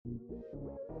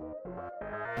Hello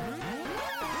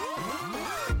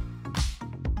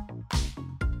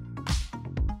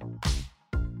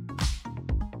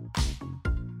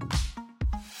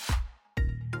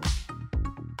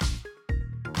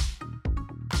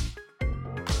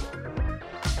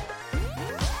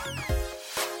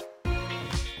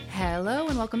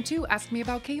and welcome to Ask Me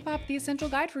About K-Pop, the essential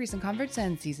guide for recent converts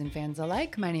and seasoned fans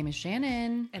alike. My name is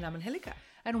Shannon. And I'm Angelica.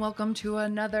 And welcome to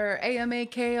another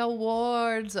AMAK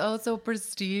Awards. Oh, so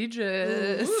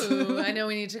prestigious. Ooh, I know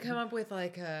we need to come up with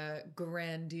like a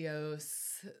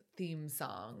grandiose theme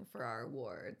song for our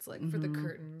awards, like for the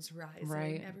curtains rising,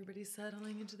 Right. Everybody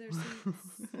settling into their seats.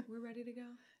 We're ready to go.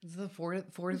 It's the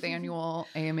fourth annual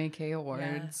AMAK Awards.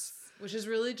 Yes. Which is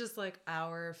really just like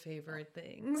our favorite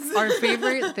things. Our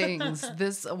favorite things.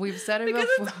 We've said it because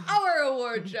before. it's our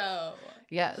award show.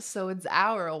 Yes, so it's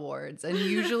our awards. And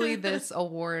usually this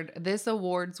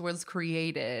awards was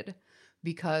created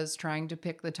because trying to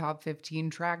pick the top 15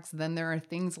 tracks, then there are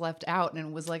things left out. And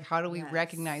it was like, how do we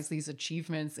recognize these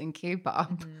achievements in K-pop?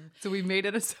 Mm-hmm. So we made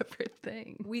it a separate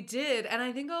thing. We did. And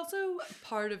I think also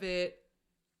part of it,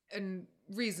 and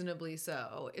reasonably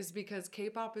so, is because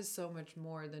K-pop is so much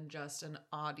more than just an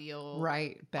audio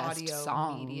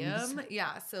songs. medium.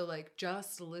 Yeah, so like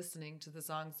just listening to the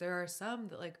songs, there are some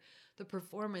that like the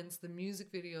performance, the music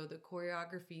video, the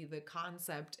choreography, the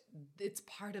concept, it's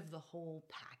part of the whole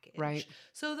package. Right.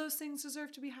 So those things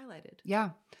deserve to be highlighted. Yeah.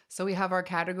 So we have our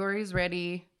categories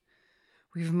ready.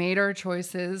 We've made our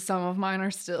choices. Some of mine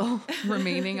are still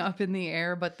remaining up in the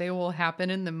air, but they will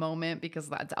happen in the moment because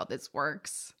that's how this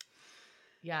works.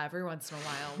 Yeah, every once in a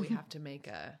while we have to make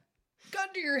a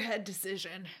gun to your head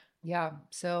decision. Yeah,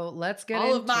 so let's get all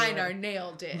into of mine it. are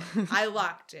nailed in. I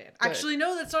locked in. Actually,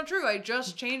 no, that's not true. I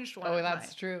just changed one. Oh,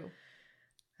 that's true.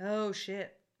 Oh,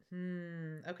 shit.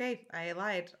 Okay, I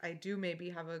lied. I do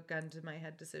maybe have a gun to my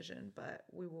head decision, but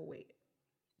we will wait.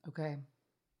 Okay.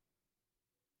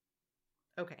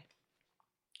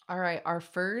 All right, our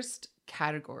first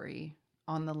category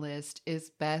on the list is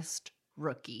Best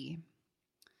Rookie.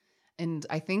 And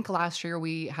I think last year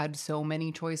we had so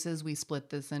many choices, we split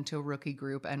this into rookie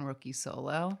group and rookie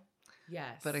solo.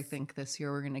 Yes. But I think this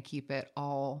year we're going to keep it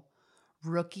all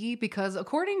rookie because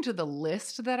according to the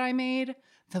list that I made,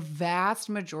 the vast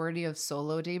majority of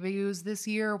solo debuts this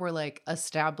year were like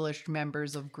established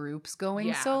members of groups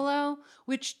going solo,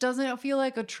 which doesn't feel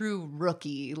like a true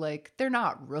rookie. Like they're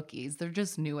not rookies. They're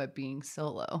just new at being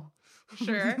solo.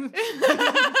 Sure.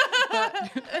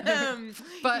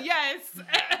 but yes.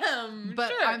 But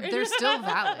sure. They're still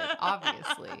valid,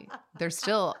 obviously. They're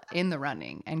still in the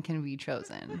running and can be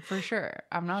chosen, for sure.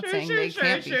 I'm not saying they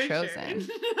can't be chosen.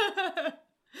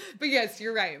 But yes,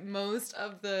 you're right. Most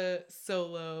of the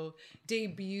solo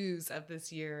debuts of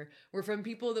this year were from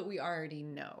people that we already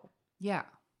know. Yeah.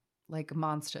 Like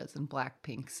Monsters and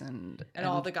Blackpinks and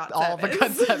all the GOT7s. All the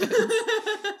GOT7s.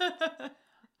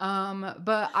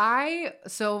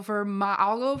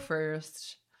 I'll go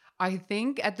first. I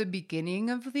think at the beginning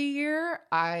of the year,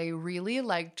 I really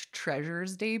liked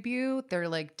Treasure's debut. Their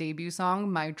like debut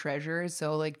song, My Treasure, is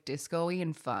so like disco-y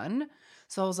and fun.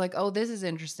 So I was like, oh, this is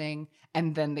interesting.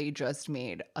 And then they just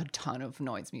made a ton of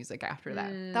noise music after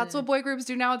that. That's what boy groups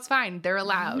do now. It's fine. They're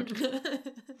allowed.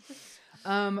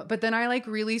 But then I like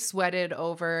really sweated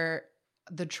over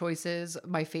the choices,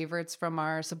 my favorites from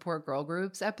our support girl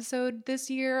groups episode this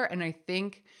year. And I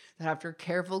think that after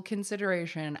careful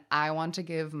consideration, I want to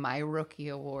give my rookie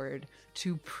award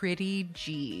to Pretty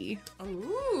G.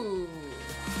 Ooh.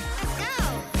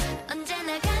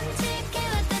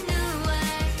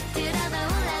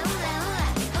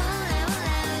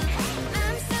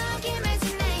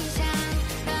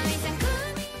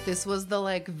 This was the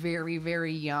like very,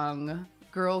 very young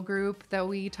girl group that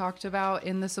we talked about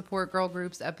in the support girl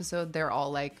groups episode. They're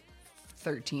all like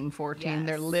 13, 14. Yes.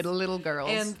 They're little girls.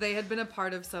 And they had been a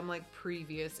part of some like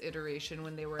previous iteration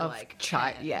when they were like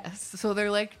child. Yes. So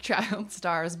they're like child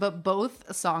stars. But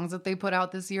both songs that they put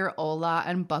out this year, Ola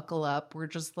and Buckle Up, were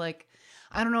just like,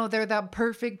 I don't know, they're that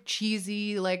perfect,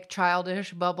 cheesy, like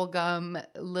childish bubblegum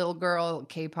little girl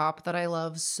K-pop that I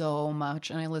love so much.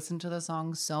 And I listened to the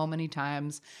song so many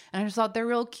times. And I just thought they're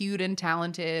real cute and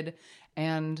talented.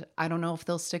 And I don't know if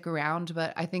they'll stick around,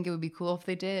 but I think it would be cool if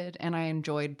they did. And I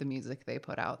enjoyed the music they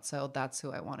put out. So that's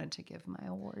who I wanted to give my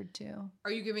award to.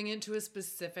 Are you giving it to a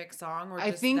specific song? Or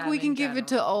I think we can give it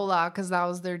to Ola because that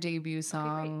was their debut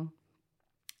song. Okay,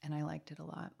 and I liked it a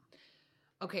lot.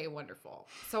 Okay, wonderful.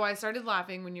 So I started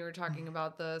laughing when you were talking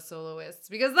about the soloists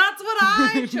because that's what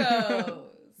I chose.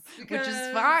 Which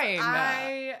is fine.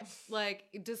 I, like,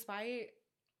 despite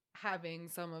having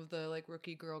some of the, like,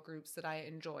 rookie girl groups that I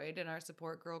enjoyed in our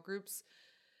support girl groups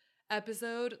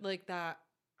episode, like that,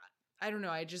 I don't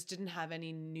know, I just didn't have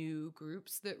any new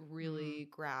groups that really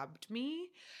grabbed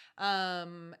me.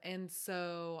 And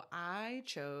so I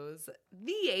chose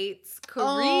The Eight's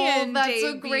Korean that's debut.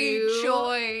 a great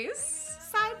choice.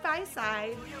 Side by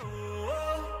Side.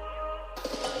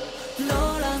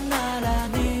 너랑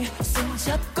나란히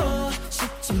손잡고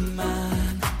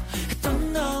싶지만 또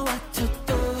너와 또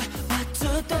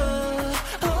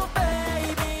oh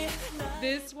baby.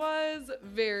 This was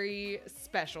very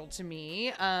special to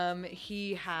me.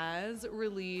 He has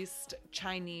released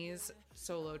Chinese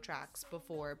solo tracks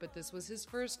before, but this was his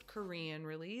first Korean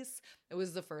release. It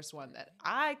was the first one that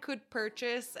I could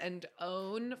purchase and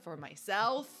own for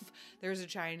myself. There's a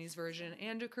Chinese version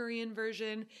and a Korean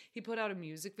version. He put out a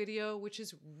music video, which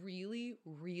is really,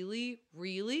 really,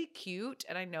 really cute.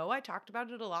 And I know I talked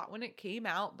about it a lot when it came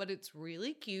out, but it's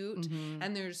really cute.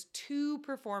 And there's 2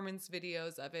 performance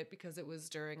videos of it because it was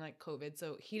during like COVID.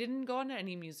 So he didn't go on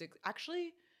any music.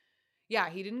 Actually, yeah,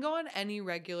 he didn't go on any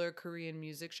regular Korean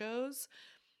music shows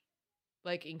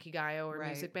like Inkigayo or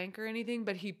Music Bank or anything,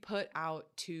 but he put out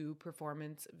 2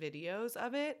 performance videos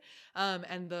of it.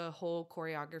 And the whole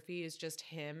choreography is just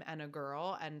him and a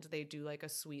girl, and they do like a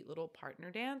sweet little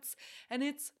partner dance. And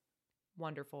it's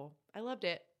wonderful. I loved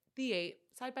it. The 8,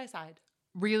 Side by Side.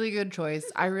 Really good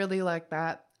choice. I really like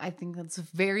that. I think that's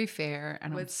very fair.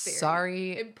 And I'm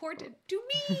sorry. Important to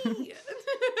me.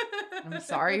 I'm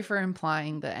sorry for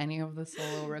implying that any of the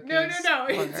solo rookies. No.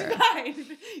 It's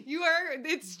fine.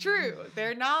 It's true.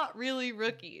 They're not really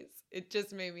rookies. It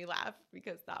just made me laugh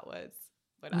because that was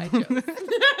what I chose.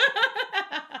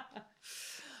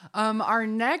 Our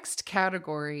next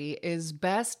category is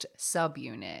best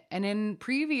subunit. And in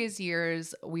previous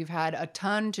years, we've had a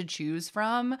ton to choose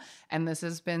from. And this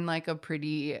has been like a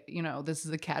pretty, this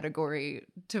is a category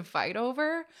to fight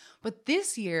over. But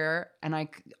this year, and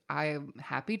I'm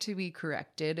happy to be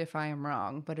corrected if I am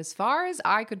wrong, but as far as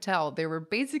I could tell, there were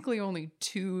basically only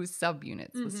 2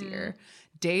 subunits this year.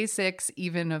 Day 6,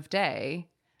 Even of Day,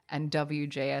 and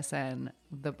WJSN,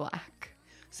 The Black.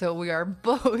 So we are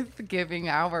both giving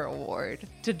our award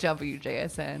to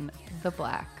WJSN, The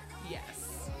Black.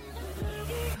 Yes.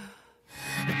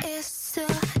 It's so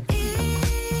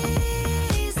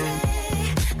easy.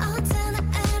 I'll turn the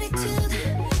attitude.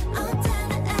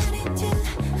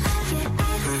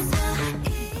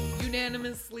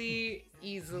 Unanimously,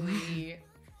 easily,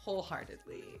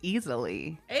 wholeheartedly.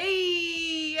 Easily.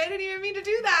 Hey, I didn't even mean to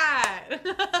do that.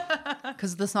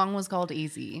 Because the song was called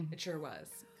Easy. It sure was.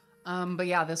 But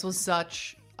yeah, this was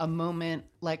such a moment.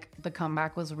 Like, the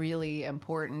comeback was really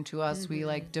important to us. We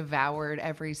like devoured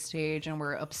every stage and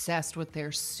we're obsessed with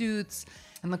their suits.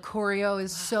 And the choreo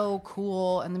is so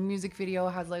cool. And the music video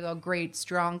has like a great,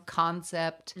 strong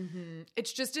concept.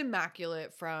 It's just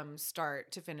immaculate from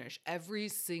start to finish. Every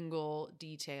single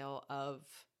detail of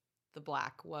The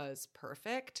Black was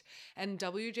perfect. And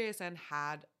WJSN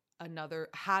had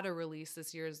a release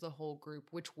this year as the whole group,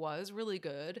 which was really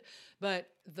good, but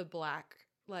The Black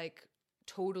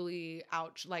totally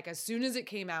out. Like, as soon as it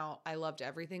came out, I loved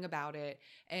everything about it,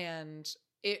 and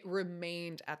it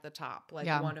remained at the top,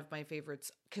 one of my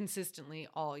favorites consistently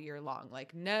all year long.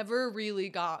 Like, never really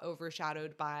got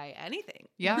overshadowed by anything.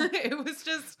 Yeah. It was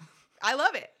just, I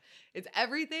love it. It's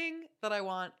everything that I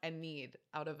want and need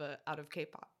out of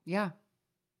K-pop. Yeah.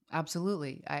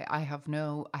 Absolutely. I have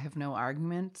no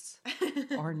arguments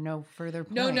or no further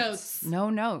points. No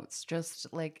notes. Just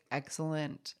like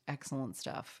excellent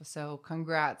stuff. So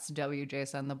congrats,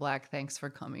 WJSN The Black. Thanks for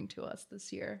coming to us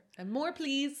this year. And more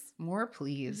please.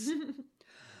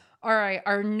 All right.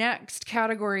 Our next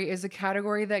category is a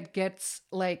category that gets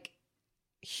like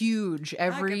huge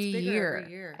every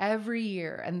year. Every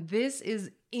year. And this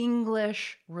is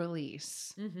English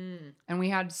release. And we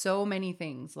had so many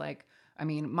things like,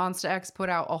 Monsta X put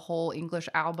out a whole English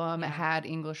album. It had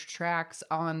English tracks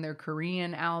on their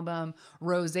Korean album.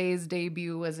 Rosé's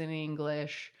debut was in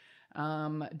English.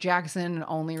 Jackson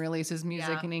only releases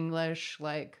music in English.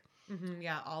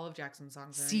 All of Jackson's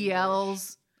songs are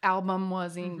CL's album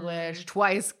was English.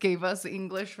 Twice gave us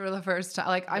English for the first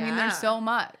time. There's so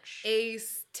much.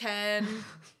 Ace, 10.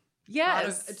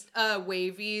 Yes.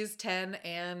 Wavies, 10,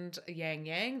 and Yang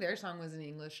Yang. Their song was in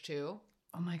English too.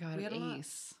 Oh my God,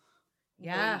 Ace.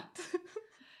 Yeah.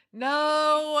 No.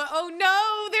 Oh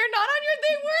no, they're not on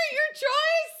they weren't your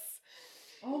choice.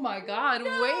 Oh my God,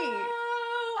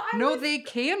 wait. They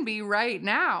can be right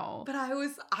now. But I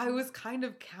was kind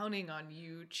of counting on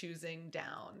you choosing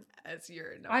down as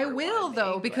your number I will one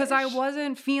though, English. because I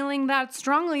wasn't feeling that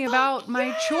strongly about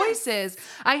my choices.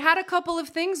 I had a couple of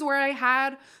things where I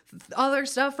had other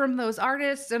stuff from those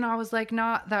artists and I was like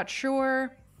not that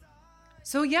sure.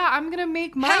 So yeah, I'm gonna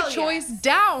make my Hell choice yes.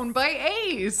 Down by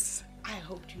Ace. I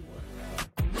hoped you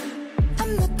would.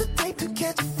 I'm not the type to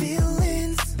catch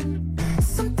feelings.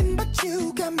 Something about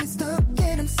you got me stuck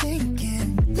and I'm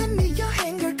sinking. Lend me your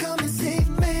hand, girl, come and save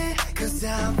me. 'Cause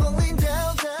I'm falling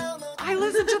down. I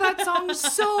listen to that song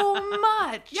so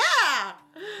much. Yeah.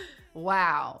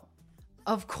 Wow.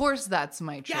 Of course that's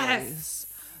my choice. Yes.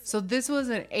 So this was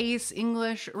an Ace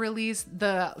English release.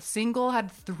 The single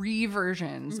had 3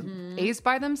 versions. Ace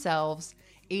by themselves,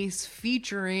 Ace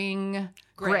featuring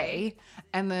Gray,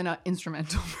 and then an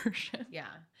instrumental version. Yeah.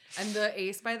 And the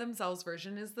Ace by themselves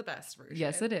version is the best version.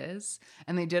 Yes, it is.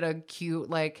 And they did a cute,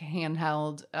 like,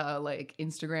 handheld, like,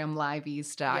 Instagram live-y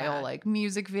style, Yeah. like,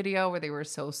 music video where they were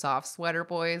so soft sweater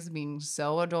boys being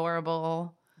so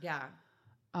adorable. Yeah.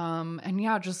 And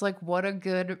yeah, just like what a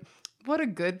good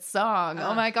song.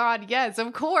 Oh my God. Yes,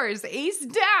 of course. Ace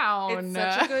Down. It's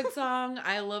such a good song.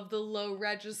 I love the low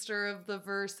register of the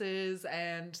verses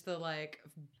and the like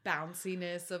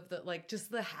bounciness of the like just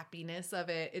the happiness of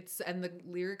it. And the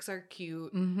lyrics are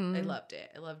cute. Mhm. I loved it.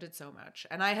 I loved it so much.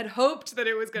 And I had hoped that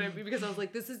it was gonna be because I was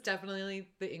like, this is definitely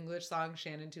the English song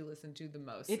Shannon to listen to the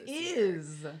most. It this year.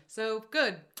 is. So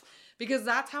good. Because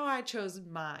that's how I chose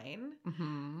mine.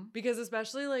 Mm-hmm. Because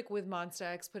especially like with Monsta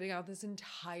X putting out this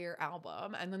entire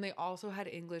album, and then they also had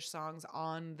English songs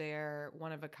on their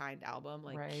One of a Kind album.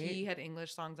 Like Right. he had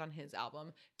English songs on his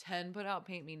album. 10 put out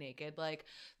Paint Me Naked. Like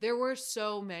there were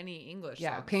so many English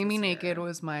Yeah, songs. Paint Me this Naked year.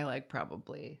 was my like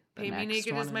probably the Paint Me next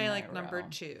Naked one is in my like number row.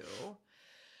 2.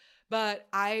 But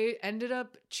I ended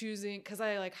up choosing because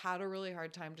I like had a really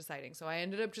hard time deciding. So I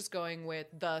ended up just going with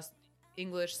the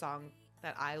English song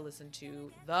that I listen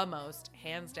to the most,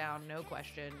 hands down, no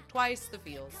question, Twice, The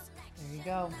Feels. There you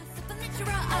go.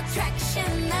 Supernatural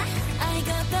attraction. I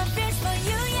got the feels for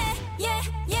you, yeah, yeah,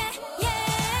 yeah,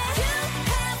 yeah. You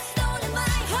have stolen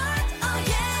my heart, oh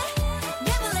yeah.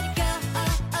 Never let it go,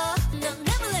 oh, no,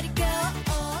 never let it go,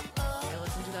 I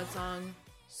listened to that song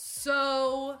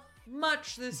so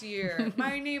much this year.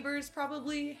 My neighbors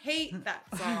probably hate that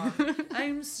song.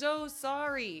 I'm so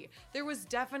sorry. There was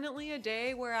definitely a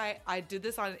day where I did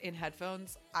this in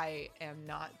headphones. I am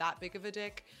not that big of a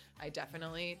dick. I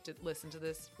definitely did listen to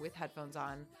this with headphones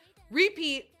on.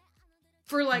 Repeat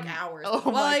for like hours. Oh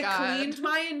while my I God. cleaned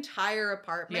my entire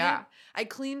apartment. Yeah. I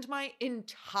cleaned my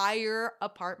entire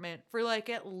apartment for like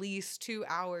at least 2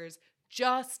 hours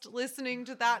just listening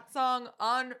to that song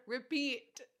on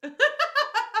repeat.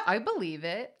 I believe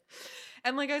it.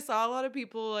 And like I saw a lot of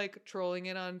people like trolling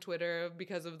it on Twitter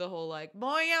because of the whole like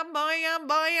boy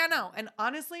no. And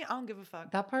honestly, I don't give a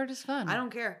fuck. That part is fun. I don't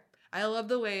care. I love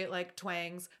the way it like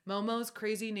twangs. Momo's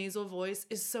crazy nasal voice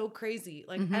is so crazy.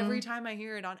 Like every time I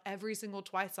hear it on every single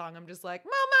Twice song, I'm just like,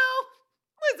 Momo,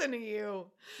 listen to you.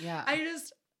 Yeah.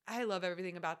 I love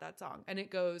everything about that song. And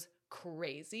it goes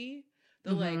crazy.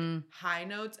 The like high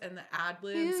notes and the ad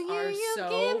libs are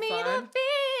so fun.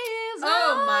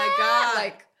 Oh my God.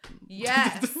 Like,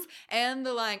 yes. And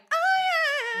the like,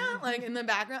 oh yeah, like in the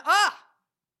background. Ah,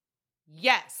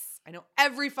 yes. I know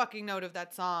every fucking note of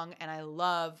that song and I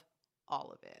love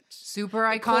all of it. super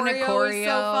iconic choreo. Is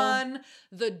so fun.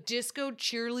 The disco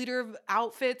cheerleader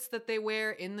outfits that they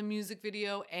wear in the music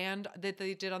video and that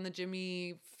they did on the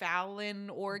Jimmy Fallon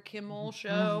or Kimmel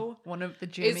show One of the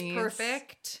is Jimmys.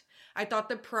 perfect. I thought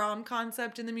the prom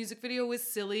concept in the music video was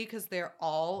silly because they're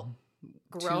all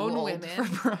Too grown old women.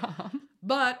 for prom.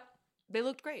 But they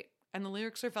looked great and the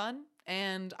lyrics are fun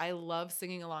and I love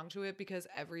singing along to it because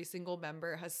every single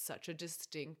member has such a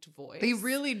distinct voice. They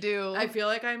really do. I feel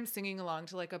like I'm singing along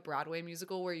to like a Broadway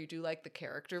musical where you do like the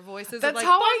character voices. That's of, like,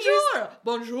 how I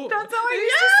bonjour. That's how I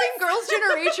used to sing Girls'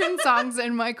 Generation songs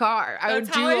in my car. I would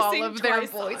That's do how I all sing of their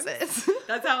Twice songs. voices.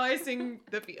 That's how I sing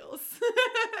The Feels.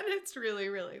 And it's really,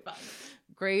 really fun.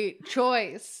 Great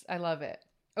choice. I love it.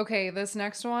 Okay, this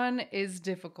next one is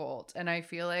difficult, and I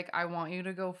feel like I want you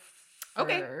to go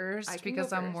Okay, first I can go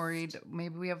because I'm first. worried.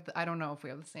 Maybe we have. I don't know if we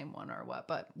have the same one or what,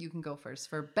 but you can go first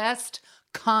for best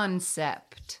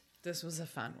concept. This was a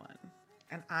fun one.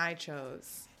 And I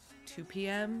chose 2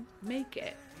 p.m. Make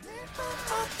It.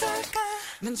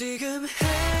 난 지금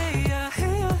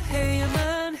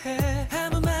해야만 해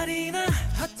아무 말이나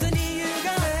어떤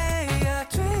이유가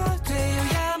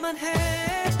되어야만 해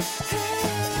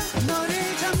너를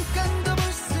잠깐 더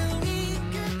볼 수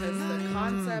있게 Because the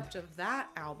concept of that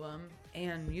album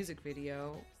and music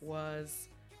video was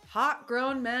hot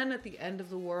grown men at the end of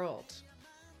the world.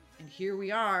 And here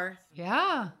we are.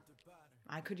 Yeah.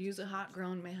 I could use a hot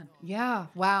grown man. Yeah.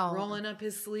 Wow. Rolling up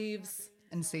his sleeves,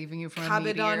 and saving you from a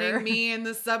meteor. cabadoning me in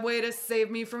the subway to save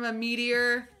me from a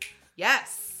meteor.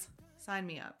 Yes. Sign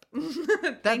me up.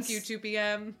 Thank That's- you, 2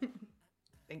 p.m.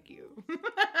 Thank you.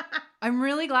 I'm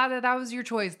really glad that that was your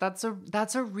choice. That's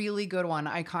a really good one.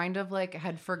 I kind of like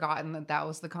had forgotten that that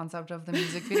was the concept of the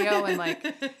music video, and like,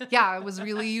 yeah, it was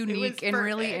really unique and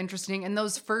really perfect. interesting. And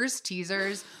those first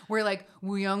teasers where like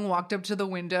Woo Young walked up to the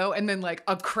window and then like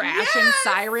a crash and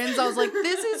sirens, I was like,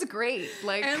 this is great.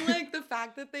 Like, And like the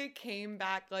fact that they came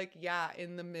back like, yeah,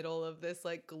 in the middle of this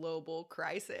like global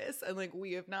crisis, and like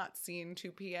we have not seen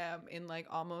 2 p.m. in like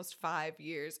almost 5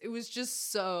 years. It was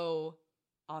just so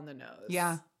on the nose.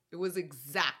 Yeah. It was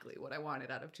exactly what I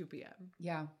wanted out of 2 p.m.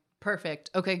 yeah, perfect.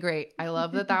 Okay, great. I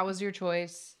love that that was your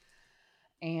choice.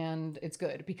 And it's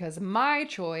good because my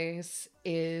choice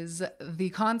is the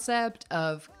concept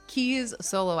of Key's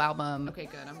solo album, Okay,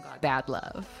 good. I'm glad. Bad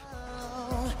Love.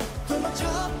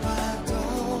 굶어져봐도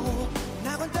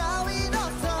낙원 따윈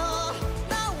없어.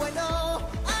 Now I know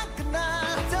I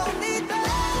cannot. Don't need that.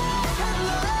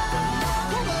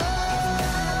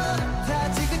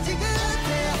 다 지긋지긋해.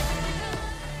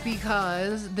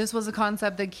 Because this was a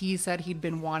concept that Key said he'd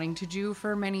been wanting to do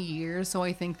for many years. So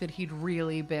I think that he'd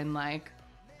really been like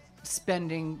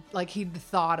spending, like he'd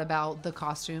thought about the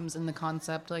costumes and the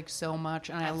concept like so much.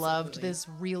 And I loved this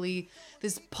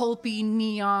pulpy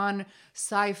neon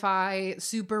sci-fi,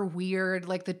 super weird.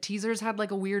 Like the teasers had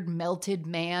like a weird melted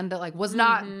man that like was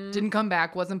not, didn't come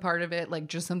back, wasn't part of it. Like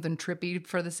just something trippy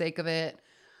for the sake of it.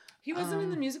 He wasn't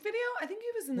in the music video? I think he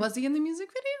was in the Was he in the music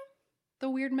video? The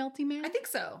weird melty man? I think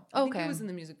so. I think Okay. he was in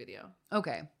the music video.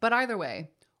 Okay. But either way,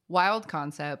 wild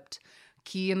concept.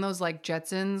 Key in those like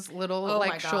Jetsons little Oh like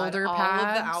my God. shoulder All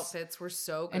pads. of the outfits were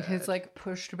so good. And his like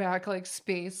pushed back like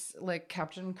space, like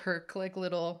Captain Kirk, like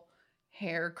little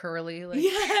hair curly, like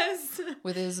yes.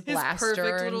 with his His blaster perfect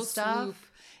and little stuff. swoop.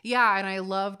 Yeah, and I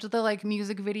loved the like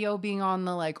music video being on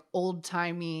the like old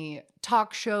timey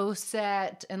talk show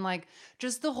set, and like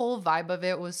just the whole vibe of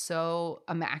it was so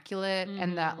immaculate,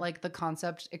 and that like the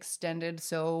concept extended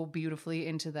so beautifully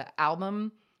into the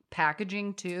album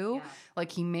packaging too. Yeah.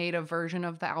 Like he made a version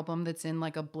of the album that's in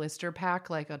like a blister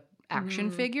pack, like a action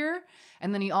figure,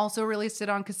 and then he also released it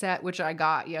on cassette, which I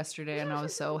got yesterday, and I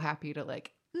was so happy to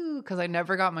like, ooh, because I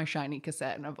never got my shiny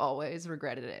cassette, and I've always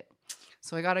regretted it.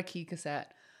 So I got a Key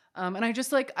cassette. And I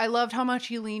just like, I loved how much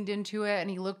he leaned into it, and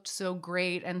he looked so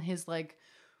great. And his like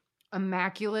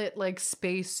immaculate like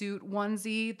spacesuit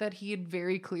onesie that he had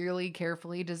very clearly,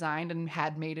 carefully designed and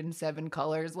had made in 7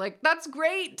 colors. Like, that's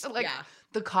great. Like Yeah.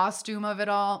 the costume of it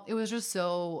all, it was just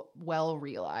so well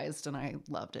realized, and I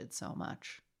loved it so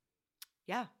much.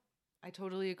 Yeah. I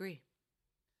totally agree.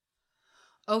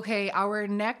 Okay, our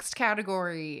next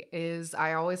category is,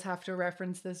 I always have to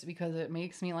reference this because it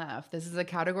makes me laugh. This is a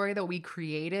category that we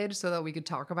created so that we could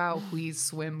talk about We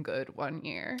Swim Good one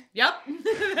year. Yep.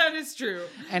 That is true.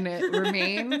 And it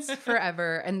remains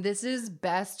forever. And this is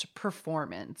best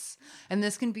performance. And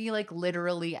this can be like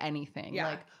literally anything. Yeah.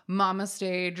 Like mama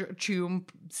stage, choom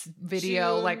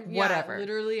video, Shoe, like yeah, whatever.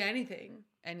 literally anything.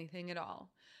 Anything at all.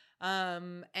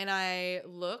 And I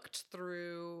looked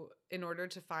through in order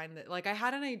to find that, like, I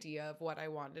had an idea of what I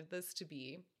wanted this to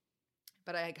be,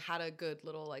 but I had a good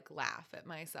little like laugh at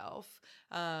myself.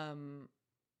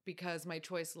 Because my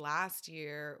choice last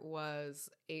year was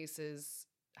Ace's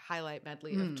highlight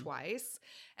medley of Twice,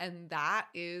 and that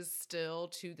is still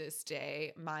to this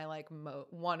day my like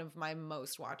one of my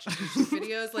most watched YouTube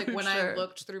videos. Like when I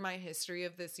looked through my history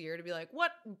of this year to be like,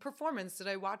 what performance did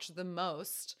I watch the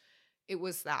most? It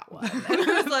was that one. And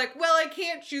I was like, well, I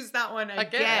can't choose that one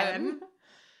again.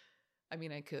 I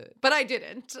mean, I could, but I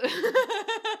didn't.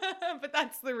 But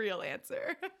that's the real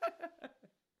answer.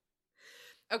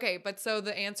 Okay, but so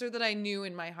the answer that I knew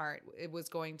in my heart it was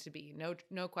going to be,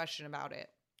 no question about it.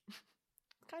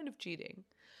 Kind of cheating.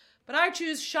 But I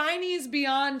choose Shiny's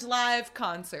Beyond Live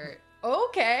concert.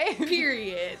 Okay.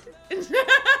 Period.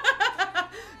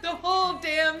 The whole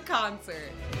damn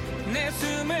concert. 내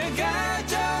숨을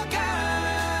가져가.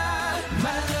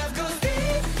 My love goes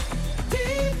deep,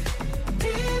 deep,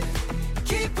 deep.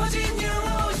 깊어진 your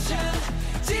ocean,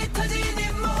 짙어진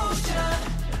emotion.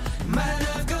 My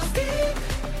love goes deep,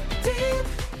 deep.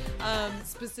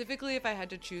 Specifically, if I had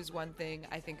to choose one thing,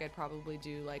 I think I'd probably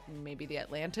do like maybe the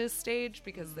Atlantis stage,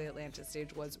 because the Atlantis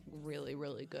stage was really,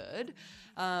 really good.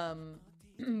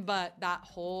 But that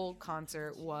whole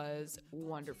concert was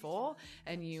wonderful.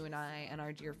 And you and I and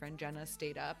our dear friend Jenna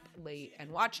stayed up late and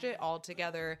watched it all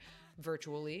together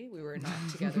virtually. We were not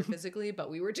together physically, but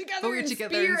we were together, in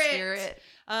spirit.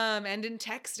 And in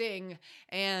texting.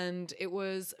 And it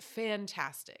was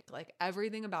fantastic. Like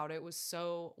everything about it was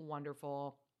so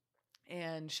wonderful.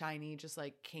 And Shiny just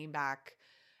like came back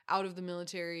out of the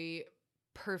military,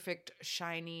 perfect,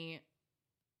 shiny,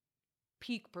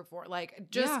 peak perform, like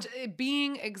just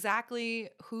being exactly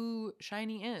who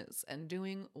SHINee is and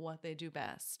doing what they do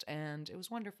best. And it was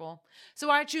wonderful. So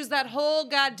I choose that whole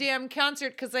goddamn concert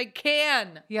because I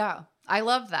can. Yeah, I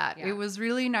love that. Yeah. It was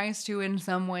really nice to, in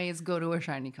some ways, go to a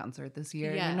SHINee concert this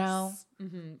year, you know?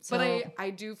 Mm-hmm. So- But I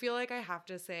do feel like I have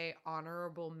to say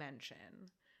honorable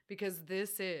mention because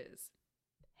this is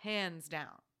hands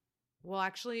down. Well,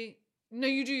 actually, no,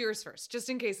 you do yours first, just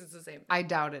in case it's the same thing. I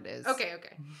doubt it is. Okay.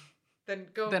 Then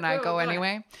go. Then I go ahead.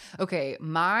 anyway. Okay,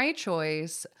 my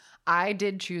choice. I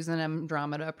did choose an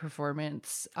Andromeda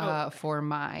performance for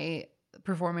my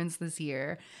performance this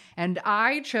year, and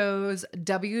I chose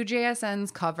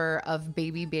WJSN's cover of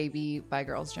 "Baby Baby" by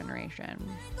Girls' Generation.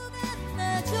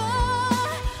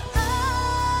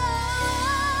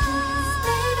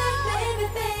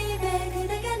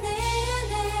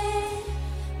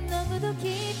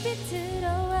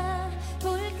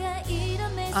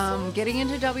 Getting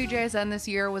into WJSN this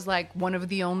year was like one of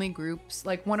the only groups,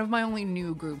 like one of my only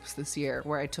new groups this year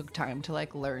where I took time to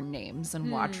like learn names and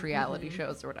watch reality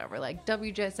shows or whatever. Like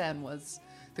WJSN was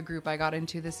the group I got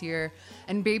into this year.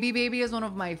 And Baby Baby is one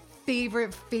of my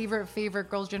favorite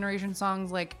Girls' Generation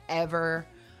songs like ever.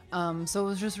 So it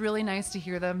was just really nice to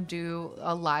hear them do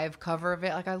a live cover of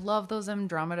it. Like I love those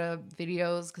Andromeda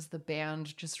videos because the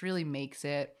band just really makes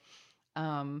it.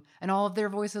 And all of their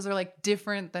voices are like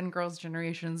different than Girls'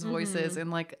 Generation's voices in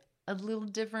like a little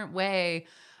different way.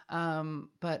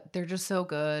 But they're just so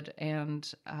good. And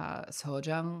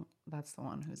Sojang, that's the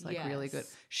one who's like really good.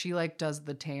 Yes. She like does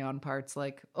the Taeyeon parts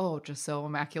like, just so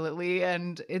immaculately.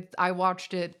 And I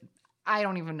watched it, I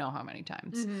don't even know how many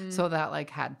times. So that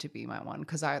like had to be my one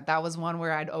because that was one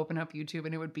where I'd open up YouTube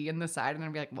and it would be in the side and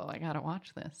I'd be like, well, I gotta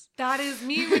watch this. That is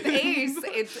me with Ace.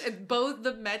 It's both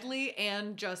the medley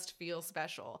and Just Feel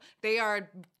Special. They are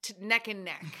neck and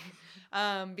neck.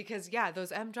 Because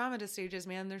those Andromeda stages,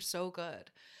 man, they're so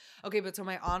good. Okay, but so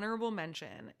my honorable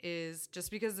mention is just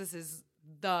because this is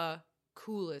the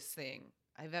coolest thing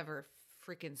I've ever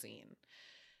freaking seen.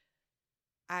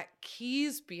 At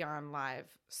Keys Beyond Live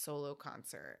solo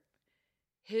concert,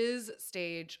 his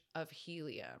stage of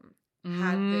Helium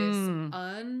had this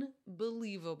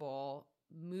unbelievable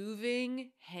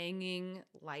moving hanging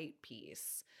light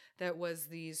piece that was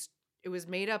it was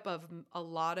made up of a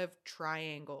lot of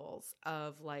triangles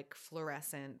of like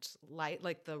fluorescent light,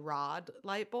 like the rod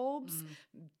light bulbs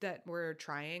that were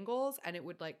triangles, and it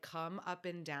would like come up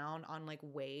and down on like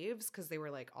waves because they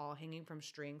were like all hanging from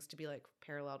strings to be like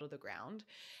parallel to the ground.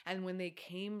 And when they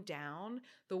came down,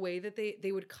 the way that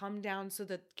they would come down so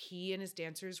that Key and his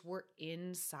dancers were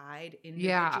inside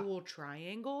individual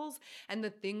triangles, and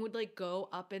the thing would like go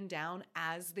up and down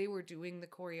as they were doing the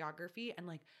choreography, and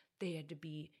like they had to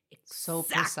be So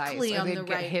precise. Or on they'd the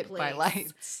get right hit by place.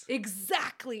 lights.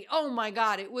 Exactly. Oh my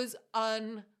God. It was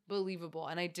unbelievable.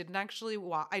 And I didn't actually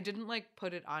I didn't like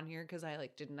put it on here because I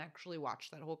like didn't actually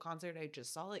watch that whole concert. I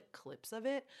just saw like clips of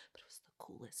it, but it was the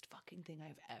coolest fucking thing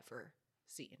I've ever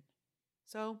seen.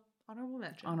 So honorable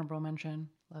mention. Honorable mention.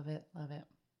 Love it. Love it.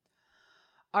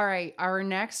 All right. Our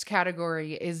next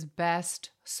category is Best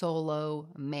Solo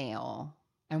Male.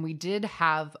 And we did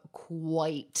have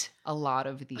quite a lot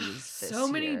of these this So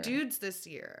many year. dudes this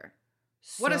year.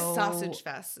 What a So- sausage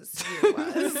fest this year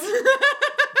was.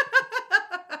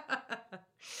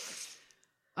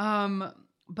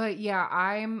 But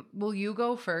yeah, will you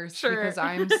go first? Sure. Because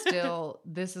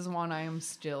this is one I am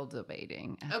still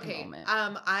debating at the moment.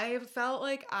 I felt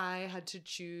like I had to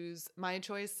choose my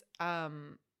choice.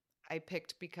 I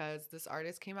picked because this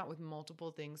artist came out with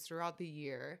multiple things throughout the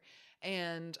year,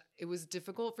 and it was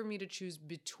difficult for me to choose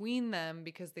between them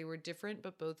because they were different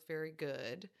but both very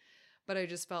good. But I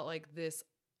just felt like this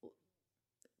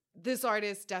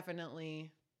artist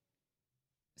definitely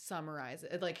summarizes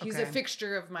it. Like he's a Okay.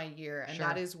 fixture of my year, and Sure.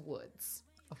 that is Woods.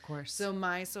 Of course. So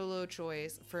my solo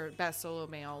choice for Best Solo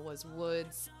Male was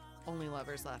Woods, Only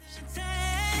Lovers Left.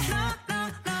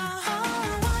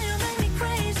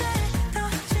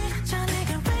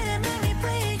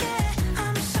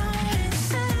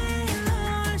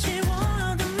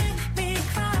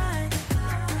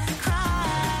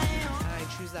 And I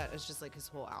choose that as just like his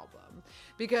whole album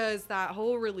because that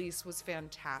whole release was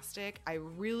fantastic. I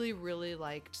really, really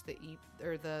liked the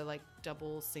the like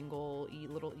double single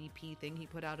little EP thing he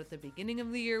put out at the beginning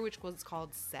of the year, which was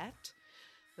called Set.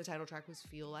 The title track was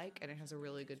Feel Like, and it has a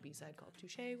really good B-side called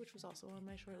Touché, which was also on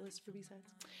my short list for B-sides.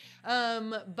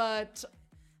 But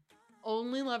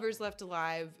Only Lovers Left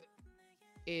Alive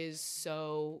is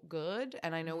so good,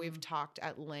 and I know we've talked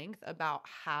at length about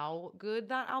how good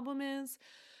that album is,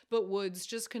 But Woods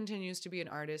just continues to be an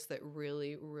artist that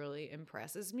really, really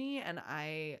impresses me. And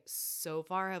I so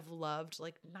far have loved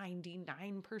like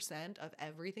 99% of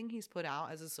everything he's put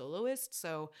out as a soloist.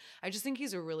 So I just think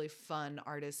he's a really fun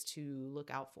artist to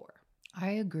look out for.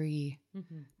 I agree.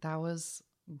 That was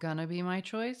gonna be my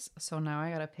choice. So now I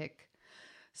gotta pick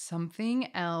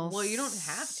something else. Well, you don't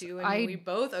have to. I mean, we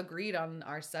both agreed on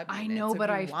our subunits. I know, if but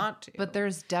you want to. But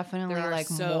there's definitely There are like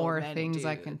so more many things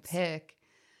I can dudes. pick.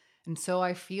 And so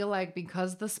I feel like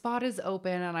because the spot is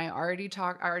open and I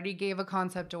already gave a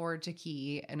concept award to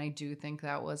Key, and I do think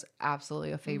that was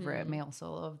absolutely a favorite male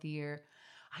solo of the year.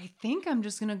 I think I'm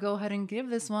just gonna go ahead and give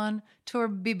this one to our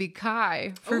Bibi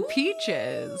Kai for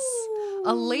Peaches.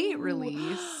 A late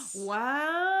release.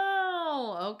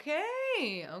 Wow.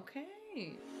 Okay.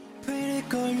 Pretty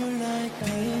girl, you like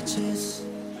peaches.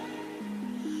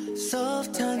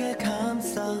 Soft하게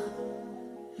감싸.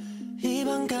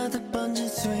 입안 가득 번진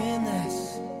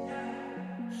sweetness.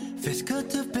 Feels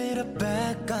good to be the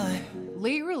bad guy.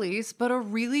 Late release, but a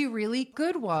really, really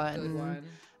good one. Good one.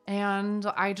 And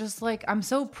I just like, I'm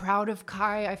so proud of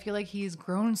Kai. I feel like he's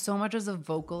grown so much as a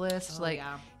vocalist.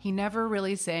 yeah. He never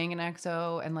really sang in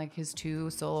EXO, and like his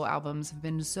 2 solo albums have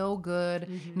been so good.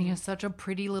 And he has such a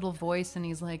pretty little voice, and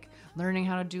he's like learning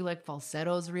how to do like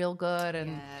falsettos real good. And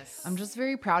Yes. I'm just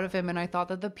very proud of him. And I thought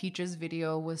that the Peaches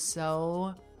video was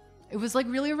it was like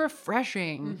really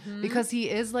refreshing because he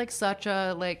is like such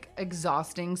a like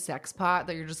exhausting sex pot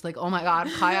that you're just like, oh my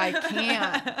God, Kai, I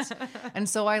can't. And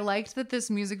so I liked that this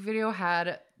music video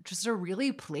had just a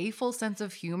really playful sense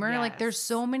of humor. Like there's Yes.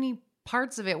 so many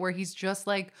parts of it where he's just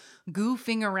like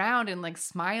goofing around and like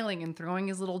smiling and throwing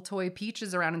his little toy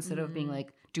peaches around instead of being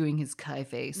like doing his Kai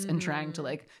face and trying to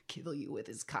like kill you with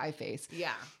his Kai face.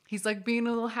 Yeah. He's like being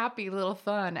a little happy, a little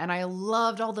fun. And I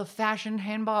loved all the fashion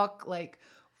handbok, like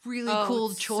really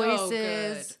cool it's so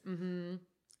choices. good.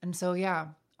 And so, yeah,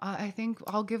 I think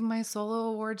I'll give my solo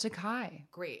award to Kai.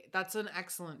 Great. That's an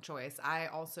excellent choice. I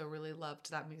also really loved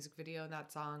that music video and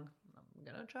that song. I'm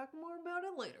going to talk more about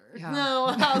it later. Yeah. No,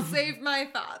 I'll save my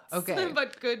thoughts. Okay.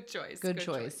 But good choice. Good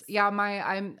choice. Yeah,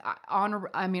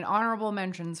 honorable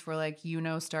mentions for like,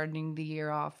 starting the year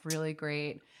off really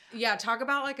great. Yeah, talk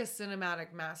about like a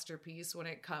cinematic masterpiece when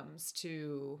it comes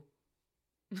to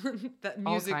that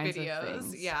All music kinds of videos.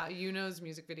 things. Yeah, Yuno's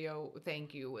music video,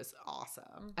 Thank You, was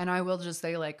awesome. And I will just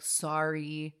say, like,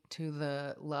 sorry to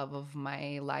the love of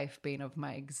my life, bane of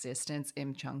my existence,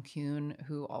 Im Chung Kyun,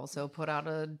 who also put out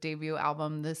a debut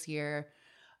album this year.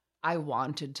 I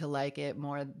wanted to like it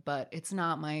more, but it's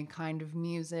not my kind of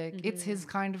music. It's his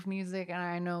kind of music, and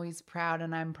I know he's proud,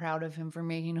 and I'm proud of him for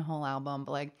making a whole album,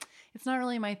 but like, it's not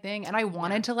really my thing. And I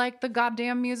wanted to like the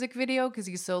goddamn music video because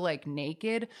he's so like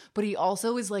naked, but he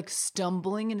also is like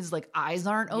stumbling and his like eyes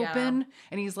aren't open,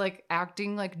 and he's like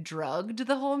acting like drugged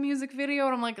the whole music video.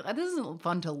 And I'm like, this isn't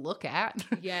fun to look at.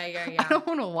 Yeah. I don't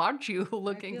want to watch you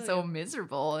looking feel so you.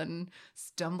 miserable and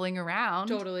stumbling around.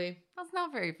 Totally. That's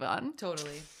not very fun.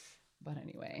 Totally. But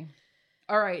anyway.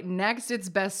 All right, next it's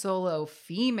Best Solo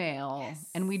Female.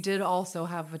 Yes. And we did also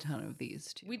have a ton of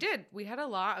these too. We did. We had a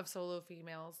lot of solo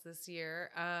females this year.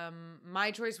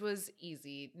 My choice was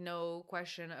easy. No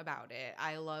question about it.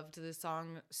 I loved this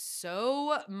song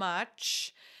so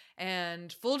much.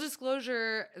 And full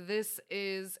disclosure, this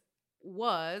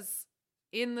was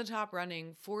in the top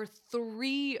running for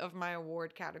 3 of my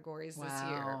award categories this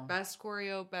year. Wow. Best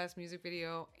choreo, best music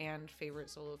video, and favorite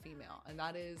solo female. And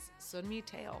that is Sunmi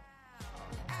Tail.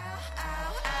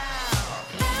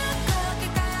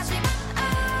 거기까지만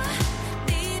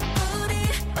네 불이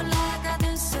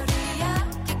올라가는 소리야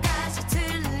끝까지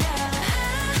들려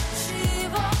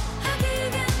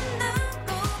아쉬워하기엔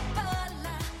너무 빨라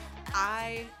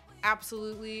I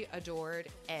absolutely adored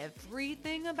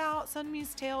everything about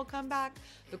Sunmi's Tail comeback.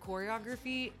 The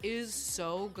choreography is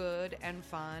so good and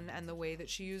fun, and the way that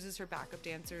she uses her backup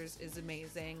dancers is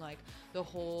amazing. Like the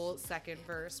whole second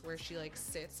verse where she like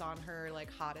sits on her like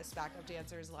hottest backup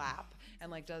dancer's lap and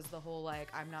like does the whole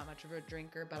like, I'm not much of a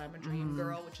drinker, but I'm a dream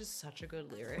girl, which is such a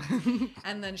good lyric.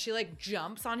 And then she like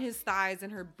jumps on his thighs in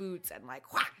her boots and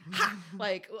like, wha, ha,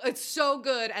 like it's so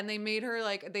good. And they made her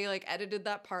like, they like edited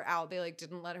that part out. They like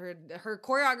didn't let her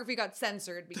choreography got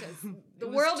censored because the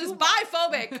world is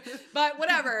biphobic, but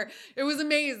whatever. It was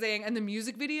amazing. And the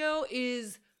music video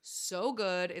is so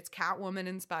good. It's Catwoman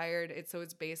inspired. It's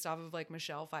based off of like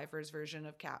Michelle Pfeiffer's version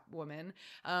of Catwoman.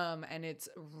 And it's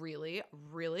really,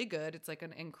 really good. It's like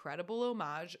an incredible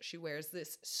homage. She wears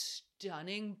this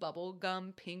stunning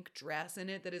bubblegum pink dress in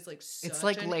it that is like such It's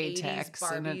like an latex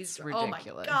 80s and Barbie it's Oh my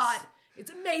ridiculous. God. It's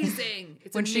amazing.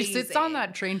 It's when amazing. she sits on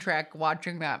that train track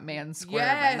watching that man squirm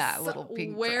in that little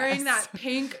pink wearing dress. that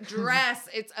pink dress.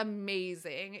 It's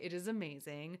amazing. It is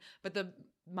amazing. But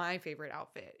my favorite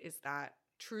outfit is that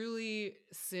truly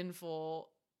sinful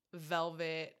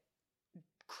velvet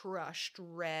crushed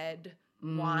red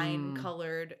wine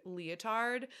colored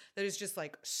leotard that is just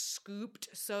like scooped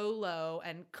so low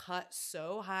and cut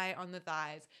so high on the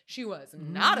thighs. She was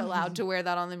not allowed to wear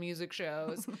that on the music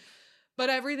shows. But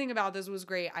everything about this was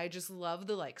great. I just love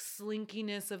the like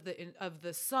slinkiness of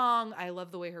the song. I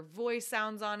love the way her voice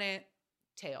sounds on it.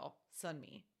 Tail,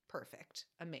 Sunmi, perfect,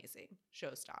 amazing,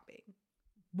 show-stopping,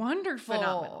 Wonderful.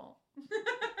 phenomenal.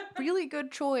 Really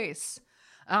good choice.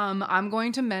 I'm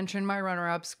going to mention my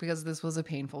runner-ups because this was a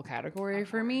painful category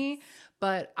for me.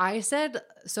 But I said,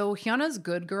 so Hyuna's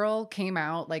Good Girl came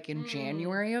out like in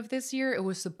January of this year. It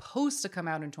was supposed to come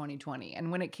out in 2020.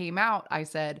 And when it came out, I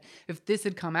said, if this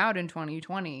had come out in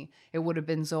 2020, it would have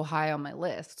been so high on my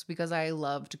list because I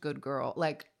loved Good Girl.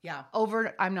 Like, Yeah,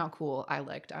 over I'm Not Cool. I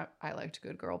liked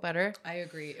Good Girl better. I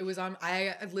agree. It was on.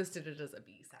 I listed it as a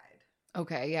B-side.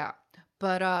 Okay, yeah.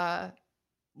 But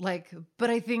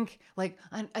I think like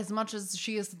as much as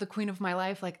she is the queen of my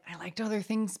life, like I liked other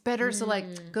things better. So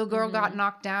like Good Girl got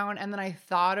knocked down. And then I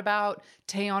thought about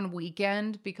Taeyeon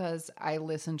Weekend because I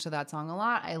listened to that song a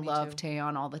lot. I love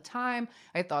Taeyeon all the time.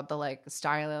 I thought the like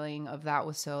styling of that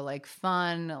was so like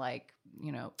fun, like,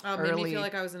 you know, Made early. me feel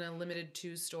like I was in a limited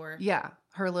 2 store. Yeah,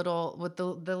 her little with the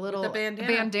little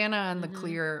bandana. and the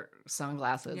clear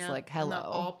sunglasses, Yeah, like and hello. the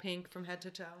all pink from head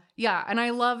to toe. Yeah, and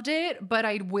I loved it, but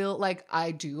I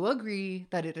do agree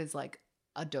that it is like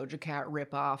a Doja Cat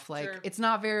ripoff. Like Sure. it's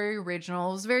not very original.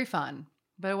 It was very fun,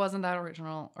 but it wasn't that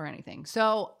original or anything.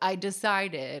 So I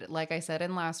decided, like I said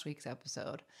in last week's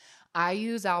episode,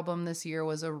 IU's album this year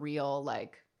was a real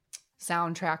like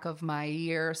soundtrack of my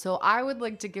year. So I would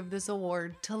like to give this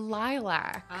award to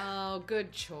Lilac. Oh,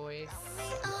 good choice.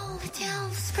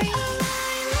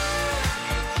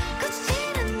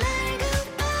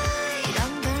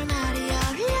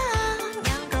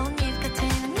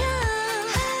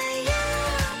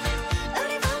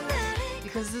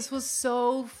 Because this was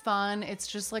so fun. It's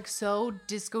just like so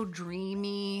disco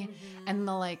dreamy and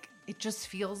the like it just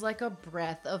feels like a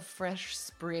breath of fresh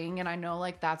spring, and I know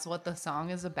like that's what the song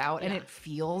is about and it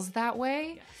feels that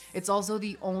way. It's also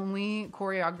the only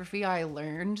choreography I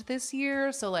learned this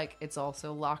year, so like it's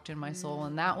also locked in my soul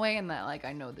in that way, and that like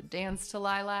I know the dance to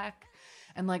Lilac.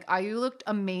 And like IU looked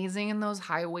amazing in those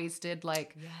high-waisted,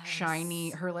 like shiny,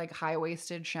 her like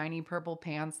high-waisted shiny purple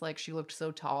pants. Like she looked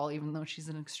so tall, even though she's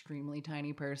an extremely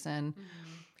tiny person.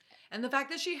 And the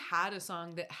fact that she had a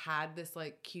song that had this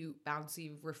like cute,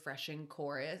 bouncy, refreshing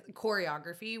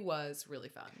choreography was really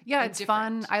fun. Yeah, and it's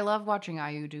different. fun. I love watching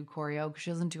IU do choreo because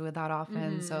she doesn't do it that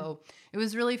often. So it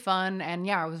was really fun. And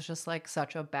yeah, it was just like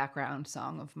such a background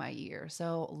song of my year.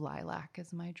 So Lilac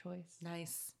is my choice.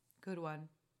 Nice. Good one.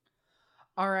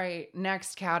 All right,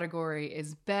 next category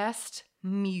is Best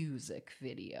Music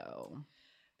Video.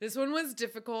 This one was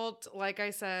difficult. Like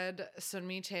I said,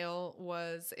 Sunmi Tail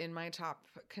was in my top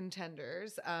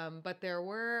contenders, but there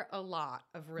were a lot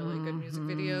of really good music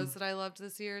videos that I loved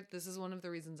this year. This is one of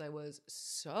the reasons I was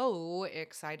so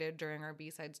excited during our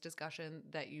B-sides discussion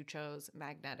that you chose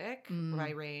Magnetic by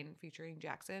Rain featuring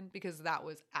Jackson, because that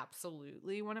was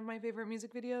absolutely one of my favorite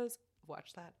music videos.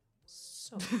 Watch that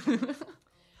so many times.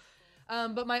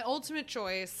 But my ultimate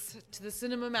choice to the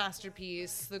cinema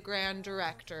masterpiece, the grand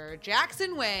director,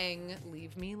 Jackson Wang,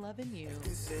 Leave Me Loving You.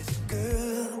 This is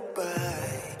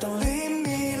goodbye. Don't leave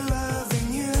me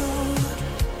loving you.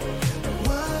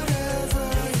 Whatever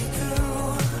you do,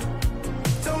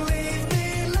 don't leave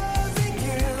me loving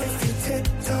you. If you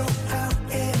tiptoe out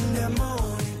in the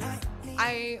morning.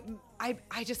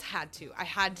 I just had to. I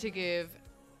had to give.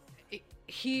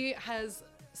 He has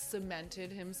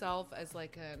cemented himself as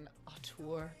like an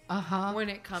auteur when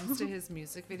it comes to his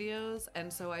music videos,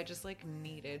 and so I just like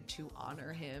needed to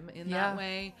honor him in that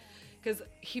way, because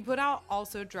he put out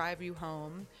also Drive You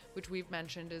Home, which we've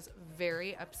mentioned is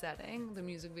very upsetting. The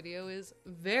music video is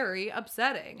very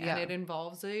upsetting, and it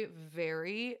involves a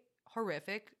very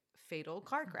horrific fatal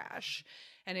car crash,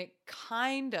 and it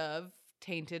kind of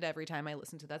tainted every time I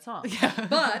listened to that song.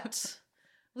 But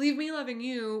Leave Me Loving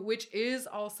You, which is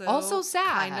also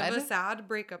sad, kind of a sad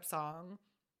breakup song,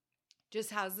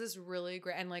 just has this really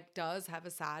great, and like does have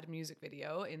a sad music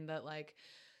video in that like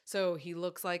So he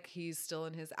looks like he's still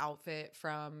in his outfit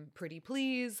from Pretty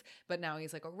Please, but now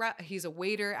he's like he's a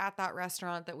waiter at that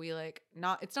restaurant that we like.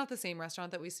 It's not the same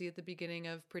restaurant that we see at the beginning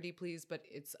of Pretty Please, but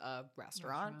it's a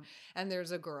restaurant. And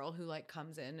there's a girl who like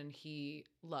comes in and he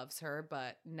loves her,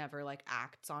 but never like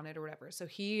acts on it or whatever. So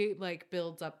he like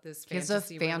builds up this He has a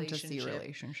fantasy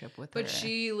relationship with her. but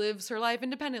she lives her life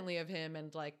independently of him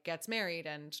and like gets married,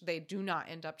 and they do not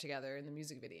end up together in the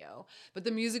music video. But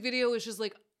the music video is just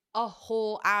like a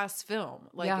whole ass film.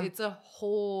 Like it's a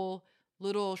whole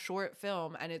little short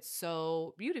film, and it's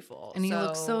so beautiful. And he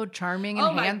looks so charming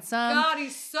and handsome. Oh my God,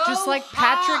 he's so just like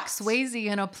hot. Patrick Swayze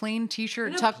in a plain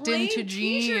t-shirt tucked into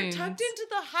jeans. Tucked into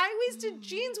the high-waisted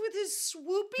jeans with his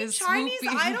swoopy His Chinese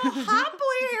swoopy- idol hot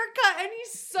boy haircut, and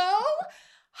he's so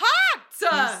hot.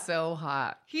 He's so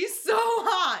hot. He's so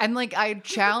hot. And like I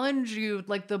challenge you,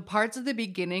 like the parts at the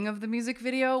beginning of the music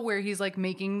video where he's like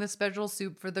making the special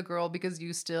soup for the girl because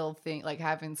you still think like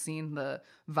haven't seen the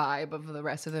vibe of the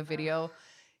rest of the video.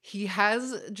 He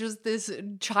has just this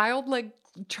childlike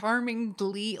charming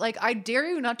glee. Like I dare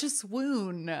you not to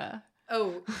swoon.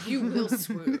 Oh, you will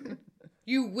swoon.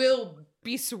 You will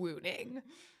be swooning.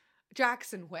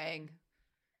 Jackson Wang,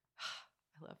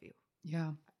 I love you.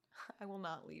 Yeah. I will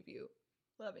not leave you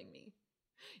loving me.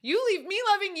 You leave me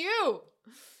loving you. All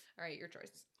right, your choice.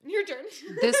 Your turn.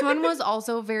 This one was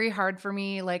also very hard for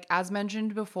me. Like, as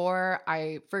mentioned before,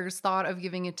 I first thought of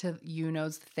giving it to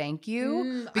Yuno's Thank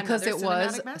You because it another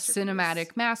was a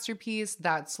cinematic masterpiece.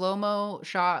 That slow-mo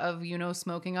shot of Yuno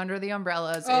smoking under the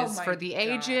umbrellas is for the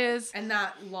ages. And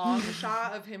that long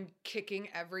shot of him kicking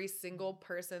every single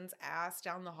person's ass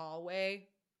down the hallway.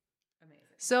 Amazing.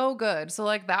 So good. So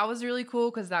like that was really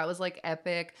cool because that was like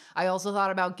epic. I also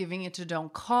thought about giving it to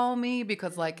Don't Call Me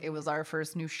because like it was our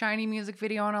first new Shiny music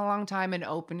video in a long time, and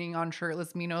opening on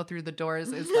shirtless Mino through the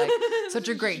doors is like such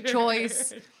a great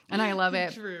choice, and I love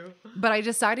it. True. But I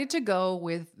decided to go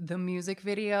with the music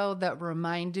video that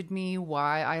reminded me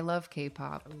why I love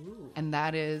K-pop, and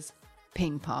that is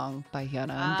Ping Pong by Hyuna and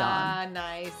Dawn. Ah,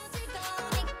 nice.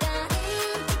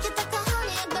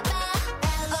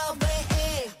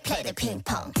 Play the ping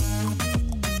pong.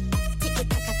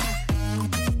 Tiki-taka-ta.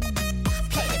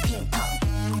 Play the ping pong.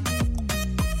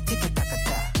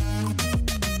 Tiki-taka-ta.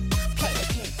 Play the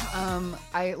ping pong.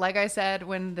 Like I said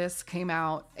when this came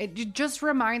out, it just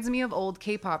reminds me of old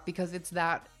K-pop because it's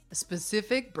that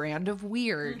specific brand of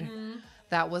weird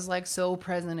that was like so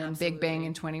present in Big Bang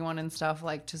and 21 and stuff.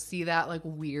 Like to see that like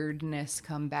weirdness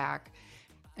come back.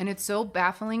 And it's so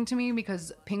baffling to me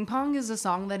because Ping Pong is a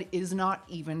song that is not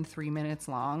even 3 minutes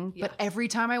long. But every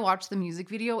time I watch the music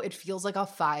video, it feels like a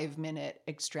 5-minute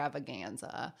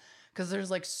extravaganza. Because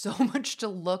there's like so much to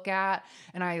look at.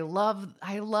 And I love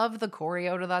the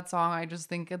choreo to that song. I just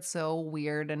think it's so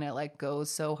weird and it like goes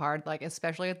so hard. Like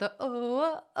especially at the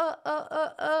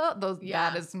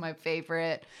that is my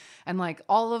favorite. And like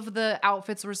all of the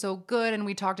outfits were so good, and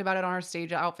we talked about it on our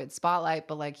stage outfit spotlight,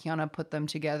 but like Hyuna put them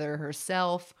together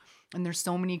herself, and there's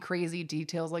so many crazy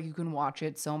details. Like you can watch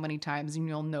it so many times and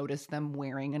you'll notice them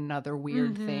wearing another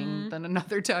weird thing than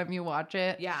another time you watch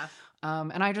it. Yeah.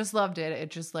 And I just loved it. It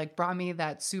just like brought me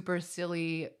that super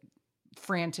silly,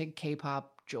 frantic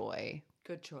K-pop joy.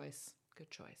 Good choice. Good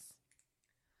choice.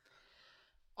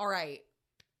 All right.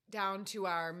 Down to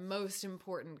our most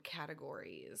important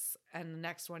categories. And the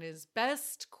next one is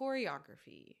Best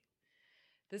Choreography.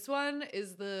 This one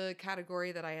is the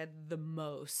category that I had the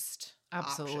most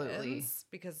Absolutely. options,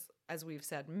 because as we've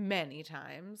said many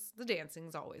times, the dancing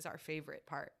is always our favorite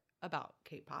part about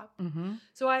K-pop. Mm-hmm.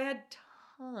 So I had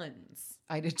tons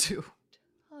I did too.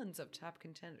 of top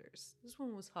contenders. This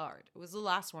one was hard. It was the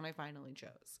last one I finally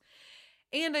chose.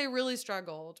 And I really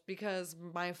struggled because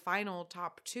my final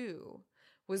top two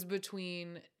was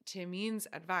between Taemin's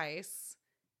Advice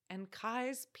and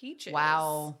Kai's Peaches.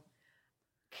 Wow.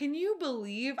 Can you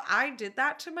believe I did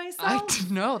that to I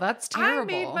myself? know, that's terrible. I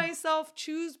made myself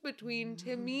choose between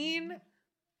Taemin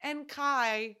and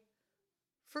Kai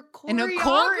for In a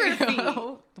choreography.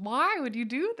 choreo. Why would you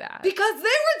do that? Because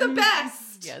they were the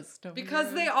best. Yes. no, Because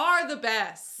no. they are the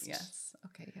best. Yes.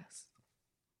 Okay, yes.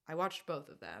 I watched both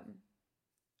of them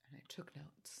and I took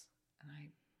notes and I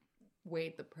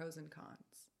weighed the pros and cons.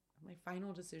 My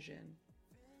final decision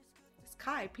is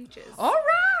Kai Peaches. All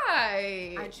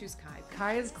right. I choose Kai Peaches.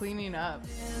 Kai is cleaning up.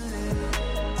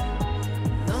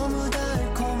 너무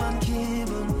달콤한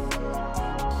기분.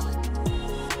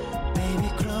 Baby,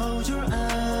 close your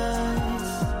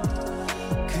eyes.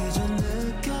 그저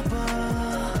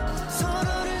느껴봐.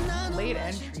 서로를 나누. Late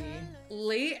entry.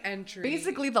 late entry.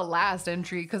 Basically the last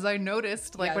entry, because I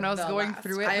noticed like Yeah, when I was the going last.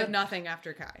 through it, I have that- nothing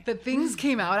after Kai. that things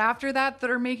came out after that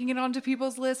are making it onto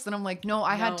people's lists, and I'm like, no,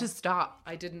 I No. had to stop.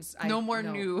 I didn't. No more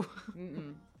new.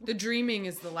 Mm-mm. The dreaming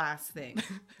is the last thing.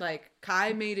 Like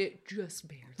Kai made it just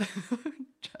barely.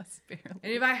 Just barely.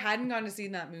 And if I hadn't gone to see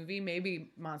that movie,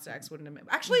 maybe Monster X wouldn't have made.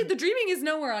 Actually, The Dreaming is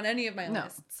nowhere on any of my No.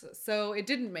 lists, so it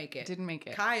didn't make it. Didn't make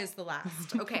it. Kai is the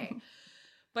last. Okay,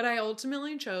 but I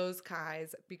ultimately chose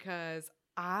Kai's because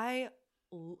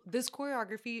this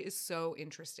choreography is so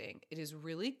interesting. It is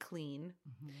really clean.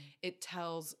 It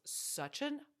tells such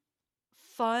an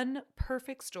fun,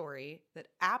 perfect story that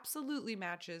absolutely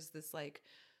matches this like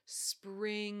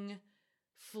spring,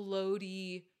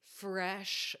 floaty,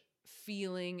 fresh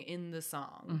feeling in the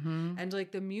song. Mhm. And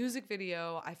like the music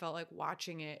video, I felt like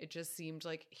watching it, it just seemed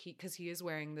like because he is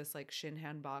wearing this like shin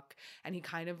hanbok and he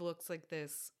kind of looks like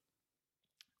this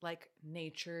like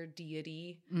nature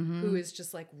deity Mhm. who is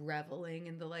just like reveling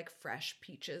in the like fresh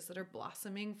peaches that are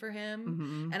blossoming for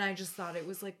him. Mhm. And I just thought it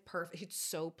was like perfect. It's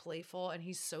so playful and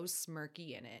he's so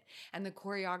smirky in it. And the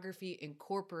choreography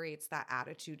incorporates that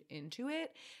attitude into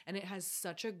it. And it has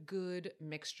such a good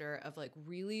mixture of like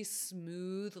really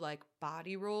smooth like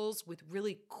body rolls with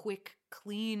really quick,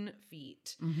 clean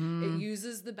feet. Mhm. It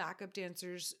uses the backup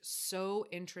dancers so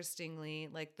interestingly.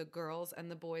 Like the girls and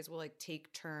the boys will like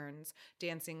take turns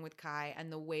dancing with Kai,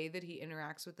 and the way that he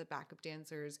interacts with the backup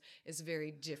dancers is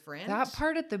very different. That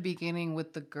part at the beginning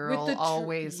with the girl the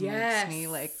always makes me Yes.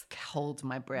 like hold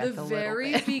my breath The a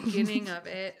very little bit. beginning of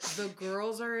it, the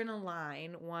girls are in a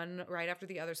line, one right after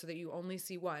the other, so that you only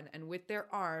see one. And with their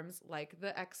arms, like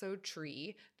the EXO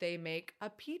tree, they make a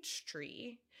peach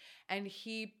tree. And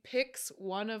he picks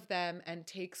one of them and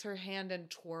takes her hand and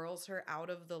twirls her out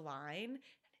of the line. And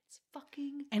it's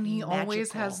fucking And he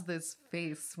always magical. has this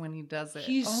face when he does it.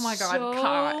 He's oh my god, so,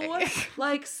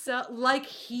 Kai. like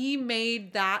he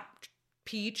made that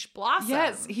peach blossom.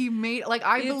 Yes, he made like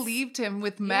I It's- believed him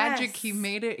with magic. He Yes.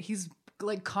 made it. He's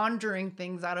like conjuring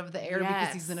things out of the air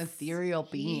because he's an Yes. ethereal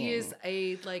being. He is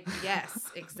a like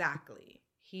yes, exactly.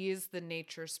 He is the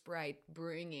nature sprite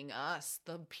bringing us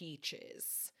the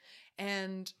peaches.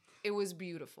 And it was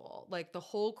beautiful. Like the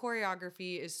whole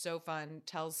choreography is so fun,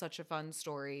 tells such a fun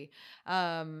story.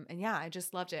 And yeah, I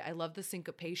just loved it. I love the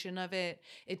syncopation of it.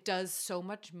 It does so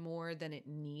much more than it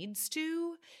needs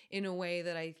to in a way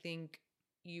that I think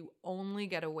you only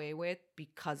get away with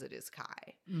because it is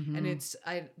Kai. Mhm. And it's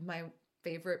my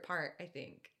favorite part, I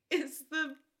think, is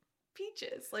the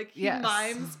peaches. Like he Yes.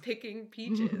 mimes picking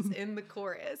peaches in the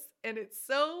chorus, and it's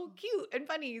so cute and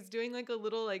funny. He's doing like a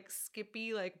little like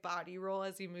skippy like body roll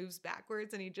as he moves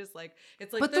backwards, and he just like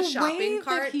it's like But the the way shopping that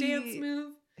cart he- dance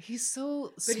move. He's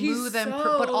so But he's smooth and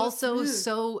so but also smooth.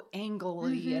 so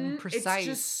angly and Mhm. precise. It's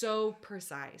just so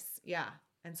precise. Yeah.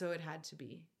 And so it had to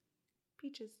be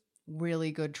peaches.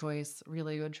 Really good choice.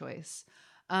 Really good choice.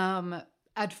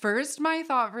 At first, my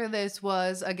thought for this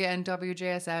was again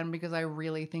WJSN because I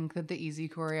really think that the Easy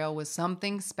choreo was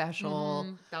something special.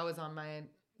 Mhm. That was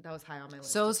high on my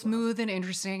list. So as well. smooth and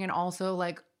interesting, and also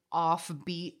like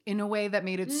offbeat in a way that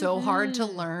made it so hard to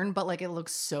Mhm. learn, but like it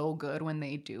looks so good when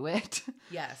they do it.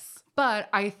 Yes. But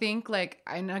I think like,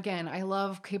 and again, I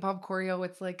love K-pop choreo.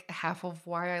 It's like half of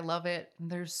why I love it.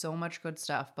 There's so much good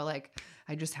stuff, but like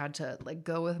I just had to like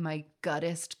go with my gut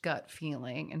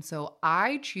feeling. And so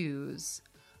I choose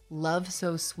Love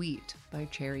So Sweet by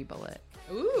Cherry Bullet.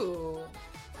 Ooh.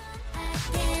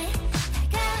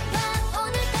 다가와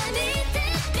오늘따라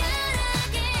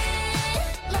특별하게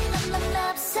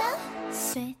Love so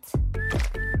sweet.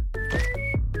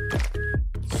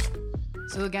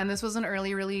 So again, this was an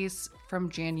early release from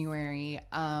January,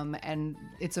 and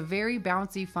it's a very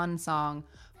bouncy, fun song.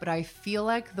 But I feel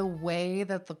like the way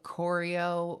that the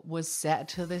choreo was set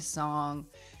to this song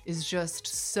is just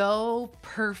so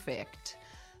perfect.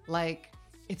 Like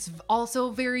it's also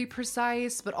very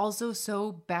precise, but also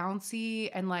so bouncy.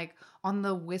 And like on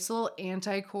the whistle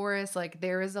anti-chorus, like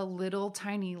there is a little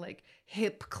tiny like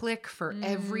hip click for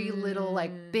every little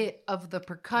like bit of the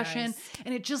percussion. Nice.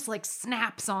 And it just like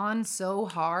snaps on so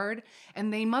hard.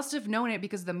 And they must have known it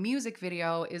because the music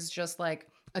video is just like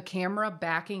a camera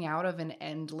backing out of an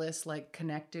endless like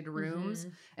connected rooms,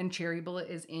 and Cherry Bullet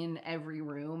is in every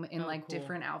room in Oh, like cool.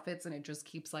 different outfits, and it just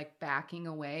keeps like backing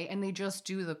away, and they just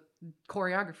do the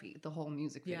choreography, the whole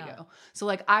music video. Yeah. So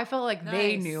like I felt like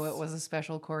they Nice. knew it was a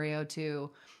special choreo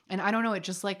too. And I don't know, it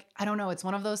just like, I don't know, it's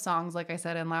one of those songs, like I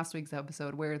said in last week's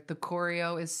episode, where the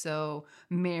choreo is so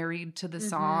married to the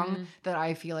song that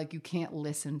I feel like you can't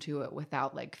listen to it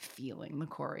without like feeling the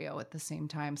choreo at the same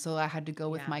time. So I had to go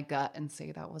with Yeah. my gut and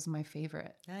say that was my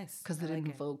favorite Nice. because I it like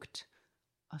invoked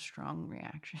a strong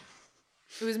reaction.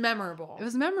 It was memorable. It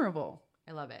was memorable.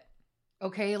 I love it.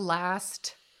 Okay,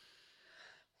 last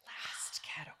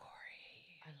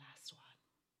Category. Our last one.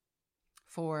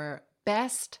 for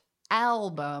best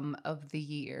album of the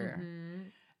year.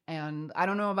 Mhm. And I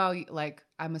don't know about you, like,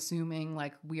 I'm assuming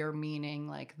like we are meaning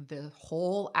like the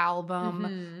whole album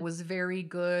Mhm. was very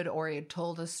good, or it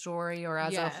told a story, or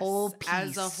as a Yes, whole piece.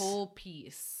 As a whole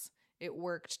piece, it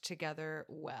worked together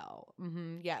well.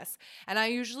 Yes. And I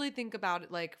usually think about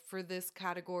it like for this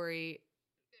category,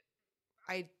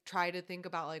 I try to think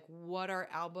about like what are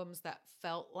albums that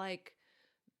felt like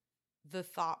the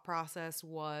thought process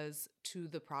was to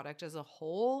the product as a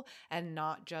whole and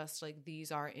not just like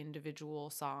these are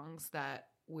individual songs that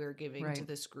we're giving to Right.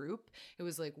 this group. It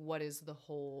was like, what is the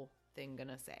whole thing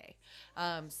gonna say?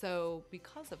 So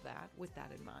because of that, with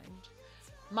that in mind,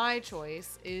 my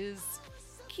choice is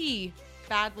Key,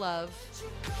 Bad Love.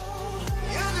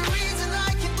 You're the reason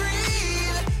I can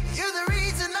breathe. You're the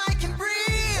reason I can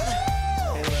breathe.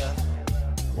 Hey,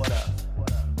 love. What up?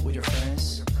 With your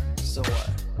friends? So what?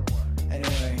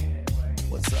 Anyway,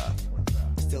 what's up?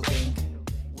 Still think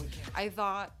we can. I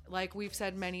thought, like we've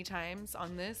said many times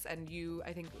on this, and you,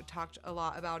 I think, talked a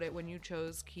lot about it when you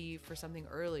chose Key for something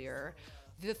earlier.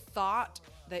 The thought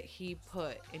that he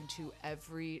put into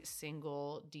every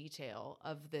single detail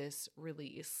of this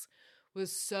release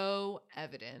was so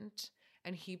evident,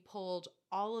 and he pulled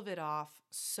all of it off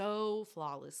so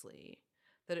flawlessly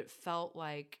that it felt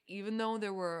like, even though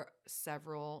there were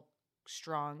several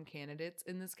strong candidates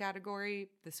in this category,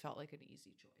 this felt like an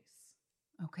easy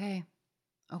choice. Okay.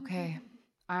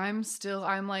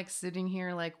 I'm like sitting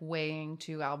here like weighing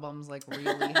two albums like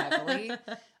really heavily,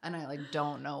 and I like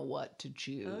don't know what to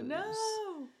choose. Oh no.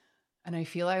 And I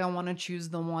feel like I want to choose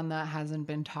the one that hasn't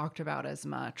been talked about as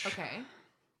much. Okay.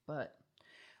 But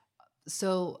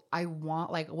so I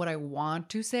want, like, what I want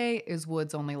to say is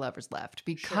Wood's Only Lovers Left,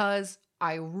 because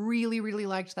I really, really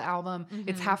liked the album.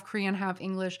 It's half Korean, half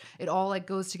English. It all like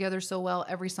goes together so well.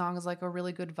 Every song is like a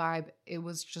really good vibe. It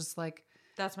was just like,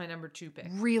 That's my number 2 pick.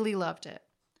 really loved it.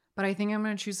 But I think I'm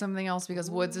going to choose something else because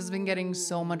Woods has been getting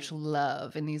so much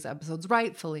love in these episodes,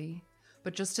 rightfully.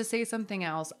 But just to say something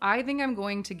else, I think I'm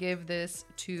going to give this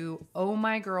to Oh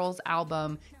My Girl's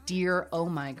album, Dear Oh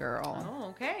My Girl. Oh,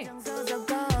 okay.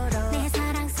 내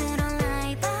사랑스러운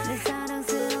라이벌 내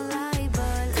사랑스러운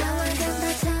라이벌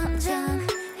타워된다 점점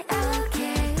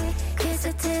okay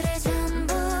퀴즈들을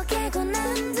전부 깨고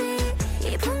난 뒤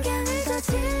이 풍경을 더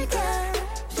즐겨.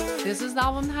 This is the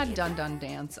album that had Dun Dun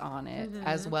Dance on it,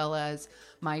 as well as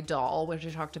My Doll, which I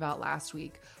talked about last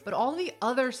week. But all the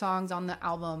other songs on the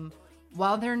album,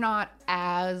 while they're not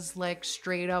as like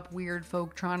straight up weird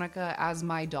folktronica as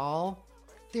My Doll,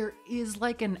 there is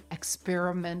like an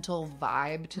experimental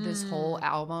vibe to this whole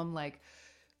album. Like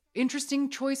interesting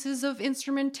choices of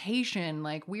instrumentation,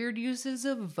 like weird uses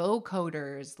of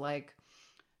vocoders, like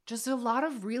just a lot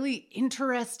of really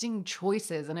interesting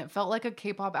choices. And it felt like a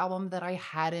K-pop album that I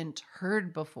hadn't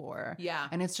heard before. Yeah.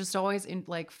 And it's just always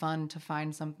like fun to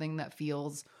find something that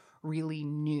feels really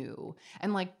new.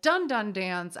 And like Dun Dun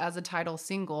Dance as a title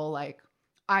single, like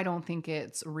I don't think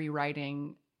it's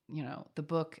rewriting, you know, the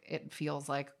book. It feels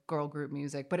like girl group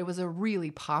music, but it was a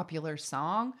really popular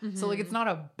song. So like it's not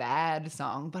a bad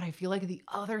song, but I feel like the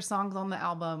other songs on the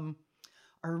album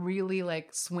are really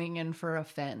like swinging for a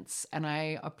fence. And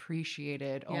I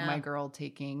appreciated Oh My Girl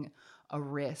taking a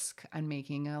risk and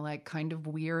making a like kind of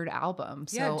weird album.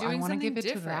 So Yeah, I doing want to give something it to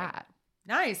different. that.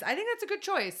 Nice. I think that's a good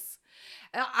choice.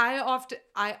 I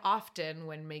often,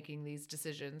 when making these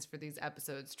decisions for these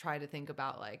episodes, try to think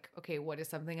about like, okay, what is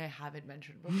something I haven't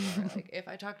mentioned before? Like, if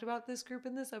I talked about this group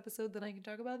in this episode, then I can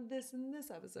talk about this in this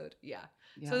episode. Yeah.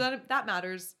 So that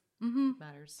matters.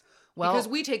 Matters. Well, because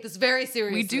we take this very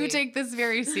seriously. we do take this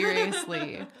very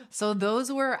seriously. So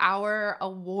those were our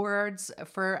awards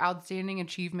for outstanding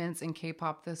achievements in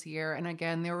K-pop this year. And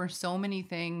again, there were so many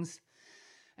things.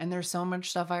 And there's so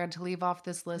much stuff I had to leave off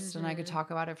this list, and I could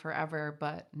talk about it forever.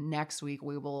 But next week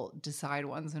we will decide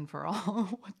once and for all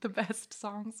what the best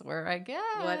songs were, I guess.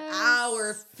 what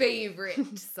our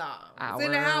favorite songs,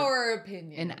 in our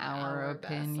opinion. In our best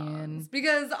opinion. songs.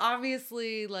 Because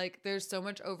obviously, like, there's so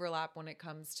much overlap when it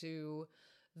comes to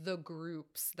the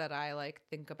groups that I like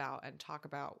think about and talk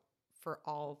about for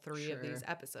all 3 of these Sure.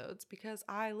 episodes, because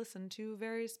I listen to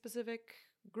very specific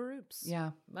groups.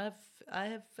 Yeah. I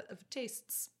have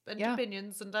tastes and Yeah.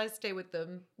 opinions, and I stay with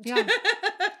them. Yeah.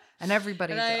 And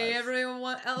everybody And does. every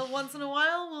once in a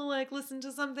while will like listen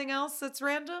to something else that's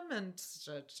random, and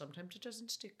sometimes it doesn't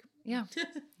stick. Yeah.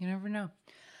 You never know.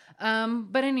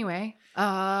 But anyway,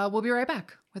 we'll be right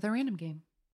back with our random game.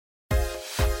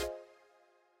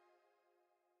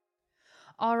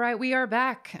 All right, we are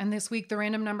back. And this week, the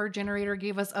random number generator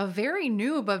gave us a very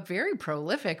new but very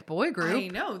prolific boy group. I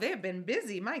know, they have been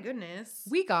busy. My goodness.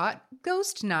 We got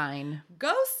Ghost 9.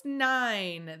 Ghost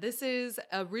 9. This is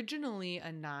originally a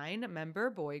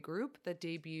 9-member boy group that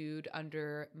debuted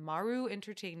under Maru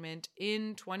Entertainment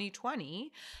in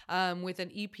 2020 with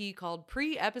an EP called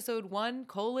Pre-Episode 1: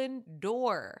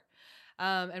 Door.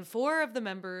 And 4 of the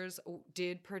members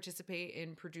did participate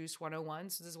in Produce 101.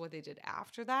 So this is what they did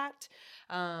after that.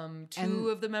 2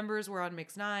 of the members were on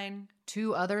Mix 9.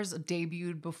 2 others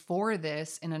debuted before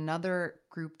this in another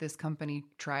group this company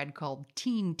tried called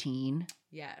Teen Teen.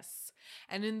 Yes.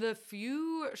 And in the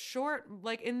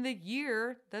in the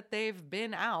year that they've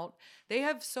been out, they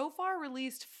have so far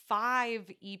released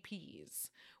 5 EPs,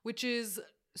 which is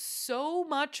so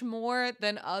much more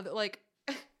than other, like,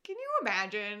 can you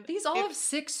imagine? These all have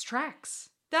 6 tracks.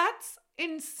 That's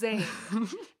insane.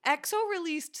 EXO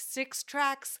released 6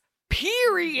 tracks,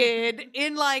 period,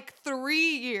 in like 3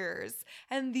 years.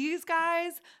 And these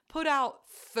guys put out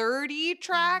 30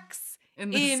 tracks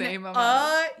In the same amount.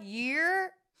 a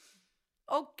year?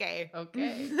 Okay.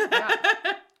 Okay. Yeah.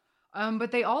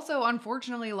 But they also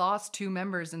unfortunately lost 2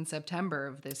 members in September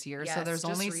of this year. So Yes, there's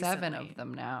just only 7 recently. of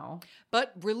them now.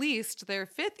 But released their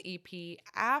 5th EP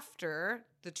after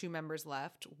the 2 members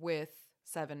left with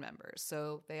 7 members.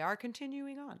 So they are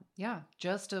continuing on. Yeah.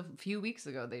 Just a few weeks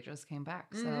ago, they just came back.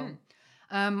 So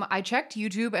Mhm. I checked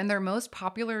YouTube and their most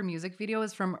popular music video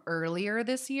is from earlier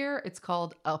this year. It's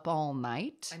called Up All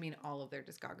Night. I mean, all of their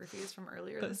discography is from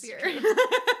earlier That's this year.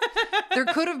 There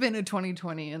could have been a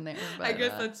 2020 in there. But, I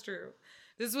guess that's true.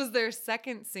 This was their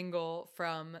 2nd single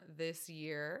from this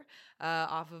year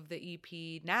off of the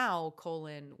EP Now,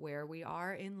 Where We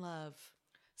Are in Love.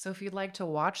 So if you'd like to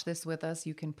watch this with us,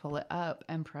 you can pull it up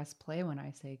and press play when I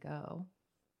say go.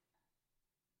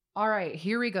 All right,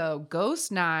 here we go.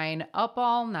 Ghost 9, Up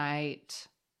All Night.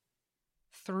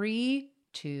 3,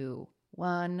 2,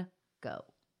 1, go.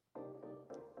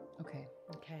 Okay.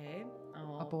 Okay.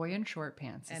 Oh. A boy in short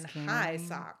pants is and carrying high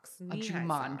socks. a knee-high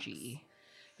Jumanji. socks.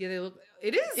 Yeah, they look.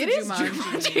 It is. It a is Jumanji.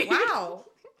 Jumanji. Wow.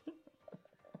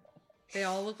 They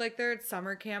all look like they're at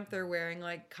summer camp. They're wearing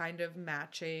like kind of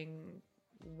matching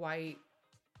white.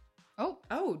 Oh,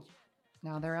 Oh,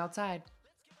 now they're outside.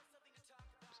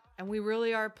 and we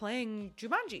really are playing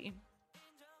Jumanji.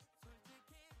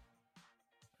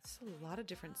 It's a lot of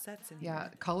different sets in Yeah,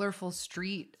 here. colorful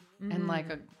street and like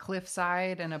a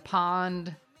cliffside and a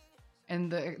pond. And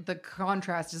the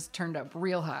contrast is turned up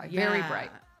real high. Very Yeah.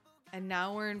 bright. And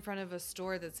now we're in front of a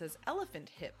store that says Elephant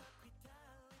Hip.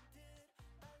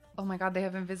 Oh my god, they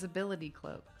have invisibility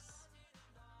cloaks.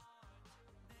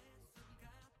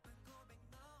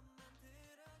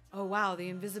 Oh wow, the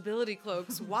invisibility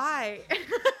cloaks. Why?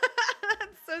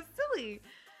 That's so silly.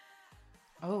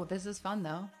 Oh, this is fun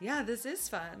though. Yeah, this is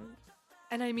fun.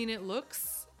 And I mean, it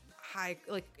looks high,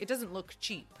 like it doesn't look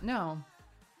cheap. No.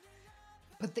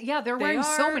 But yeah, they're They wearing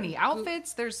so are many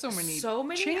outfits. There's so many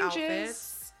changes.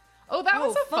 outfits. Oh, that Oh,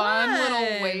 was a fun little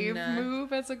fun. wave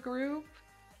move as a group.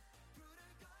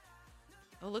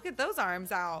 Oh, look at those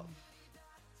arms out.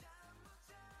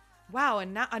 Wow,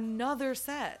 and now another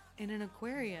set in an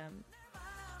aquarium.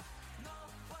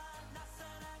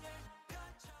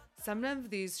 Some of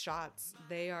these shots,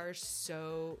 they are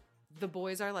so, the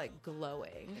boys are like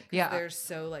glowing. 'Cause Yeah. They're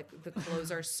so like, the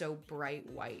clothes are so bright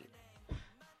white.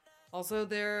 Also,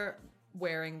 they're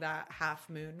wearing that half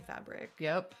moon fabric.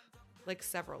 Yep. Like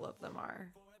several of them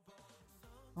are.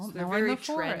 Oh, So they're now we're in very the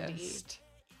trendy. forest.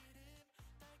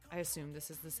 I assume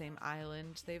this is the same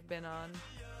island they've been on.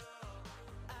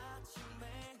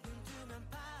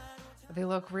 They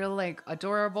look real like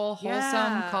adorable, wholesome,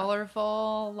 Yeah.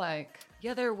 colorful, like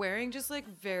Yeah, they're wearing just like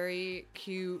very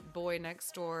cute boy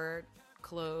next door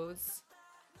clothes.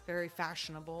 Very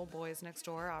fashionable boys next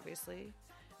door, obviously.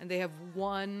 And they have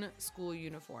one school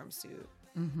uniform suit.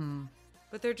 mm-hmm.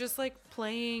 But they're just like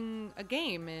playing a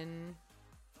game in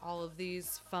all of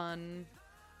these fun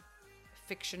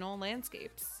fictional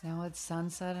landscapes. Now it's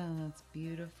sunset and it's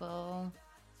beautiful.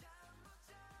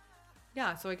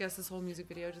 Yeah, so I guess this whole music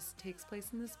video just takes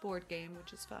place in this board game,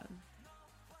 which is fun.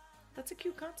 That's a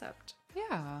cute concept.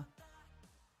 Yeah.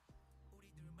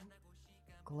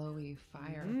 Glowy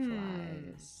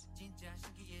fireflies.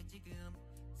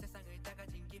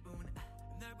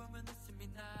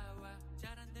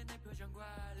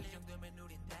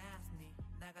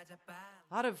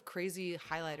 A lot of crazy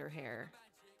highlighter hair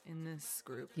in this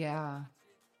group. Yeah.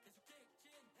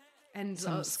 And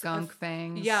Some skunk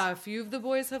bangs. Yeah, a few of the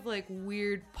boys have like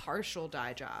weird partial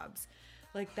dye jobs.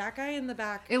 Like that guy in the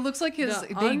back. It looks like his the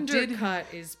they did undercut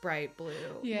is bright blue.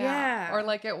 or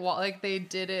like like they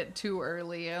did it too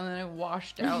early and then it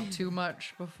washed out too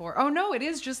much before. Oh no, it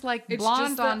is just like It's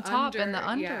blonde just the on top and the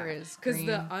under yeah. is because green.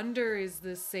 the under is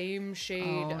the same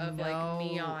shade Oh, of no.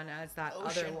 like neon as that other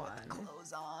Ocean one. with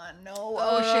clothes on. No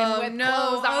ocean with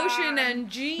clothes on. Ocean and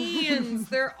jeans.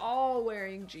 They're all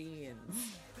wearing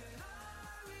jeans.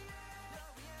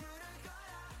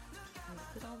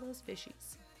 Look at all those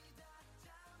fishies.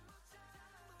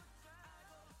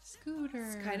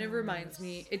 Scooter. Kind of reminds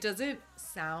me. It doesn't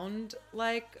sound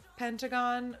like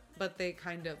Pentagon, but they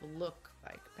kind of look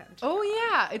like Pentagon. Oh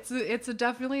yeah, it's a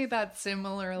definitely that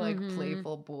similar like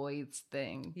playful boys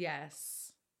thing.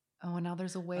 Yes. Oh, and now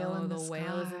there's a whale in the sky.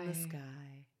 whale is in the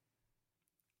sky.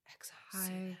 Exo.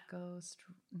 Hi, Ghost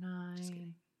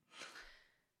 9.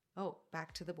 Oh,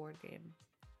 back to the board game.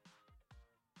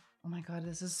 Oh my god,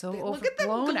 this is so Look at them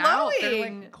overblown out. They're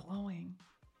glowing. like glowing.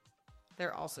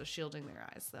 They're also shielding their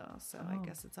eyes though, so I Oh.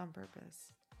 guess it's on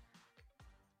purpose.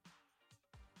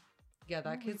 Yeah,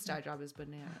 that kid's dye job is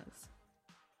bananas.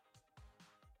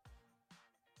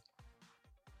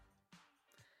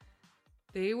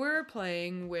 They were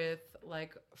playing with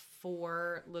like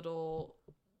 4 little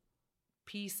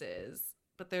pieces,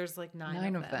 but there's like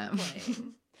 9 of them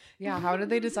playing. Yeah, how did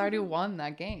they decide who won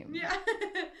that game? Yeah.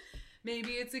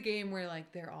 Maybe it's a game where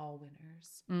like they're all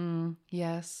winners.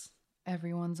 Yes,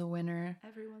 everyone's a winner.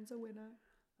 Everyone's a winner.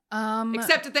 Except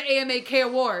Except at the AMAK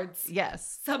Awards.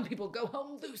 yes. Some people go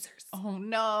home losers. Oh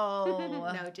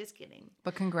no. No, just kidding.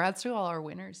 But congrats to all our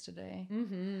winners today.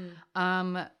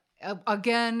 Mm-hmm.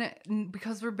 Again,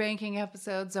 because we're banking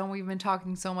episodes and we've been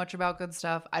talking so much about good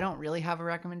stuff, I don't really have a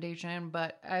recommendation,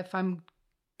 but if I'm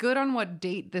good on what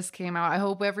date this came out, I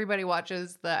hope everybody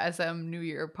watches the SM New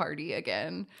Year party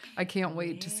again. I can't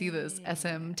wait to see this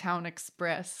SM Town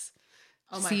Express,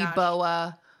 Oh my see gosh.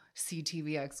 BoA, see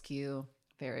TVXQ.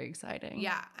 Very exciting.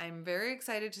 Yeah, I'm very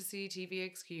excited to see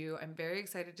TVXQ. I'm very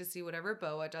excited to see whatever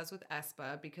BoA does with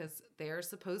Espa because they're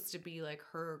supposed to be like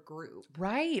her group.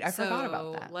 Right. I forgot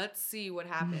about So that. let's see what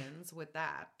happens with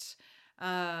that.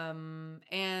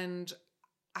 And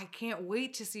I can't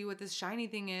wait to see what this shiny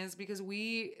thing is because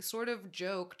we sort of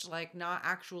joked, like not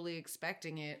actually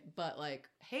expecting it, but like,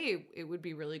 hey, it would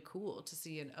be really cool to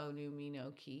see an Onu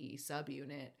Mino Ki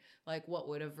subunit. Like, what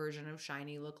would a version of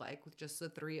shiny look like with just the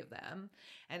 3 of them?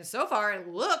 And so far, it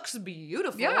looks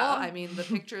beautiful. Yeah. I mean, the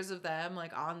pictures of them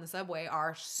like on the subway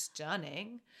are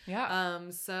stunning. Yeah.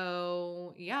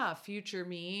 So yeah, future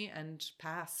me and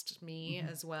past me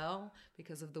as well,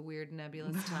 because of the weird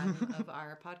nebulous time of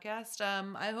our podcast.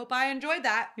 I hope I enjoyed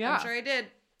that. Yeah. I'm sure I did.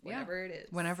 Yeah. Whatever it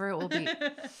is. Whenever it will be.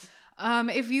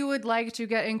 If you would like to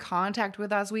get in contact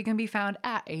with us, we can be found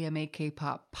at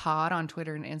AMAKPopPod on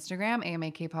Twitter and Instagram,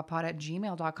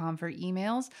 AMAKPopPod@gmail.com for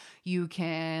emails. You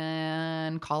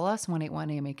can call us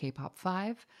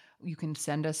 181-AMAKPop5. You can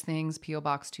send us things, P.O.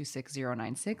 Box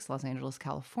 26096, Los Angeles,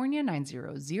 California,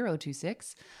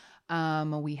 90026.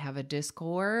 We have a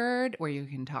Discord where you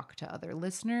can talk to other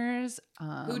listeners.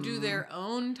 Who do their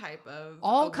own type of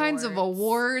all kinds of awards.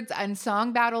 awards and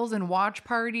song battles and watch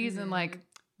parties and like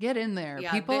get in there.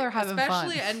 Yeah, People are having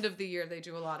especially fun. end of the year, they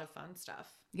do a lot of fun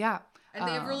stuff. Yeah. And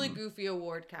they have really goofy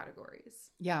award categories.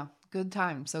 Yeah, good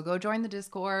time. So go join the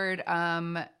Discord.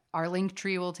 Our link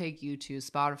tree will take you to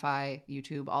Spotify,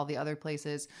 YouTube, all the other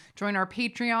places. Join our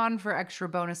Patreon for extra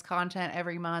bonus content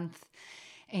every month.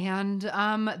 And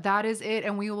that is it.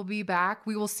 And we will be back.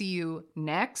 We will see you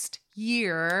next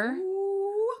year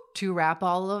to wrap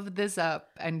all of this up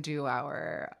and do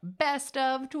our best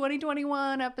of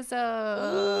 2021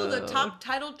 episode. Ooh, the top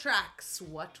title tracks.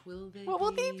 What will they What be?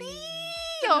 will they be?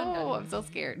 Oh, I'm so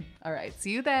scared. All right.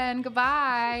 See you then.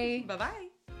 Goodbye. Bye-bye.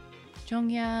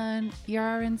 Jonghyun, you're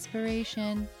our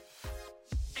inspiration.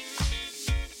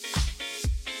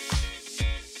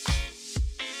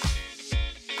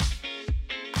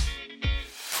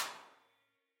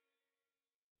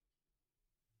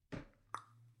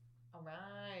 All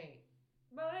right.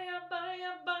 Bye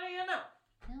now.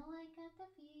 Now I got the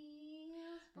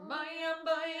feels.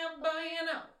 Bye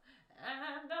now. I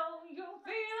know you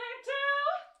feel it too.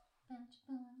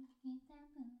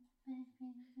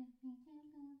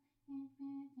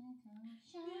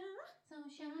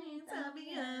 It's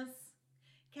obvious.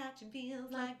 Catching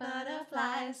feels like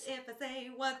butterflies. If I say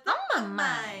what's on my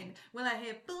mind, will I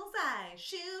hit bullseye?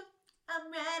 Shoot,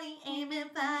 I'm ready, aiming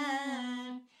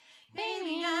fine.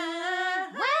 Baby, I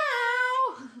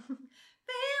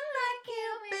feel like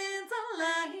Cupid's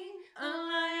alive. Oh,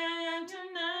 I am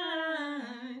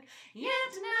tonight. Yeah,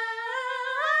 tonight.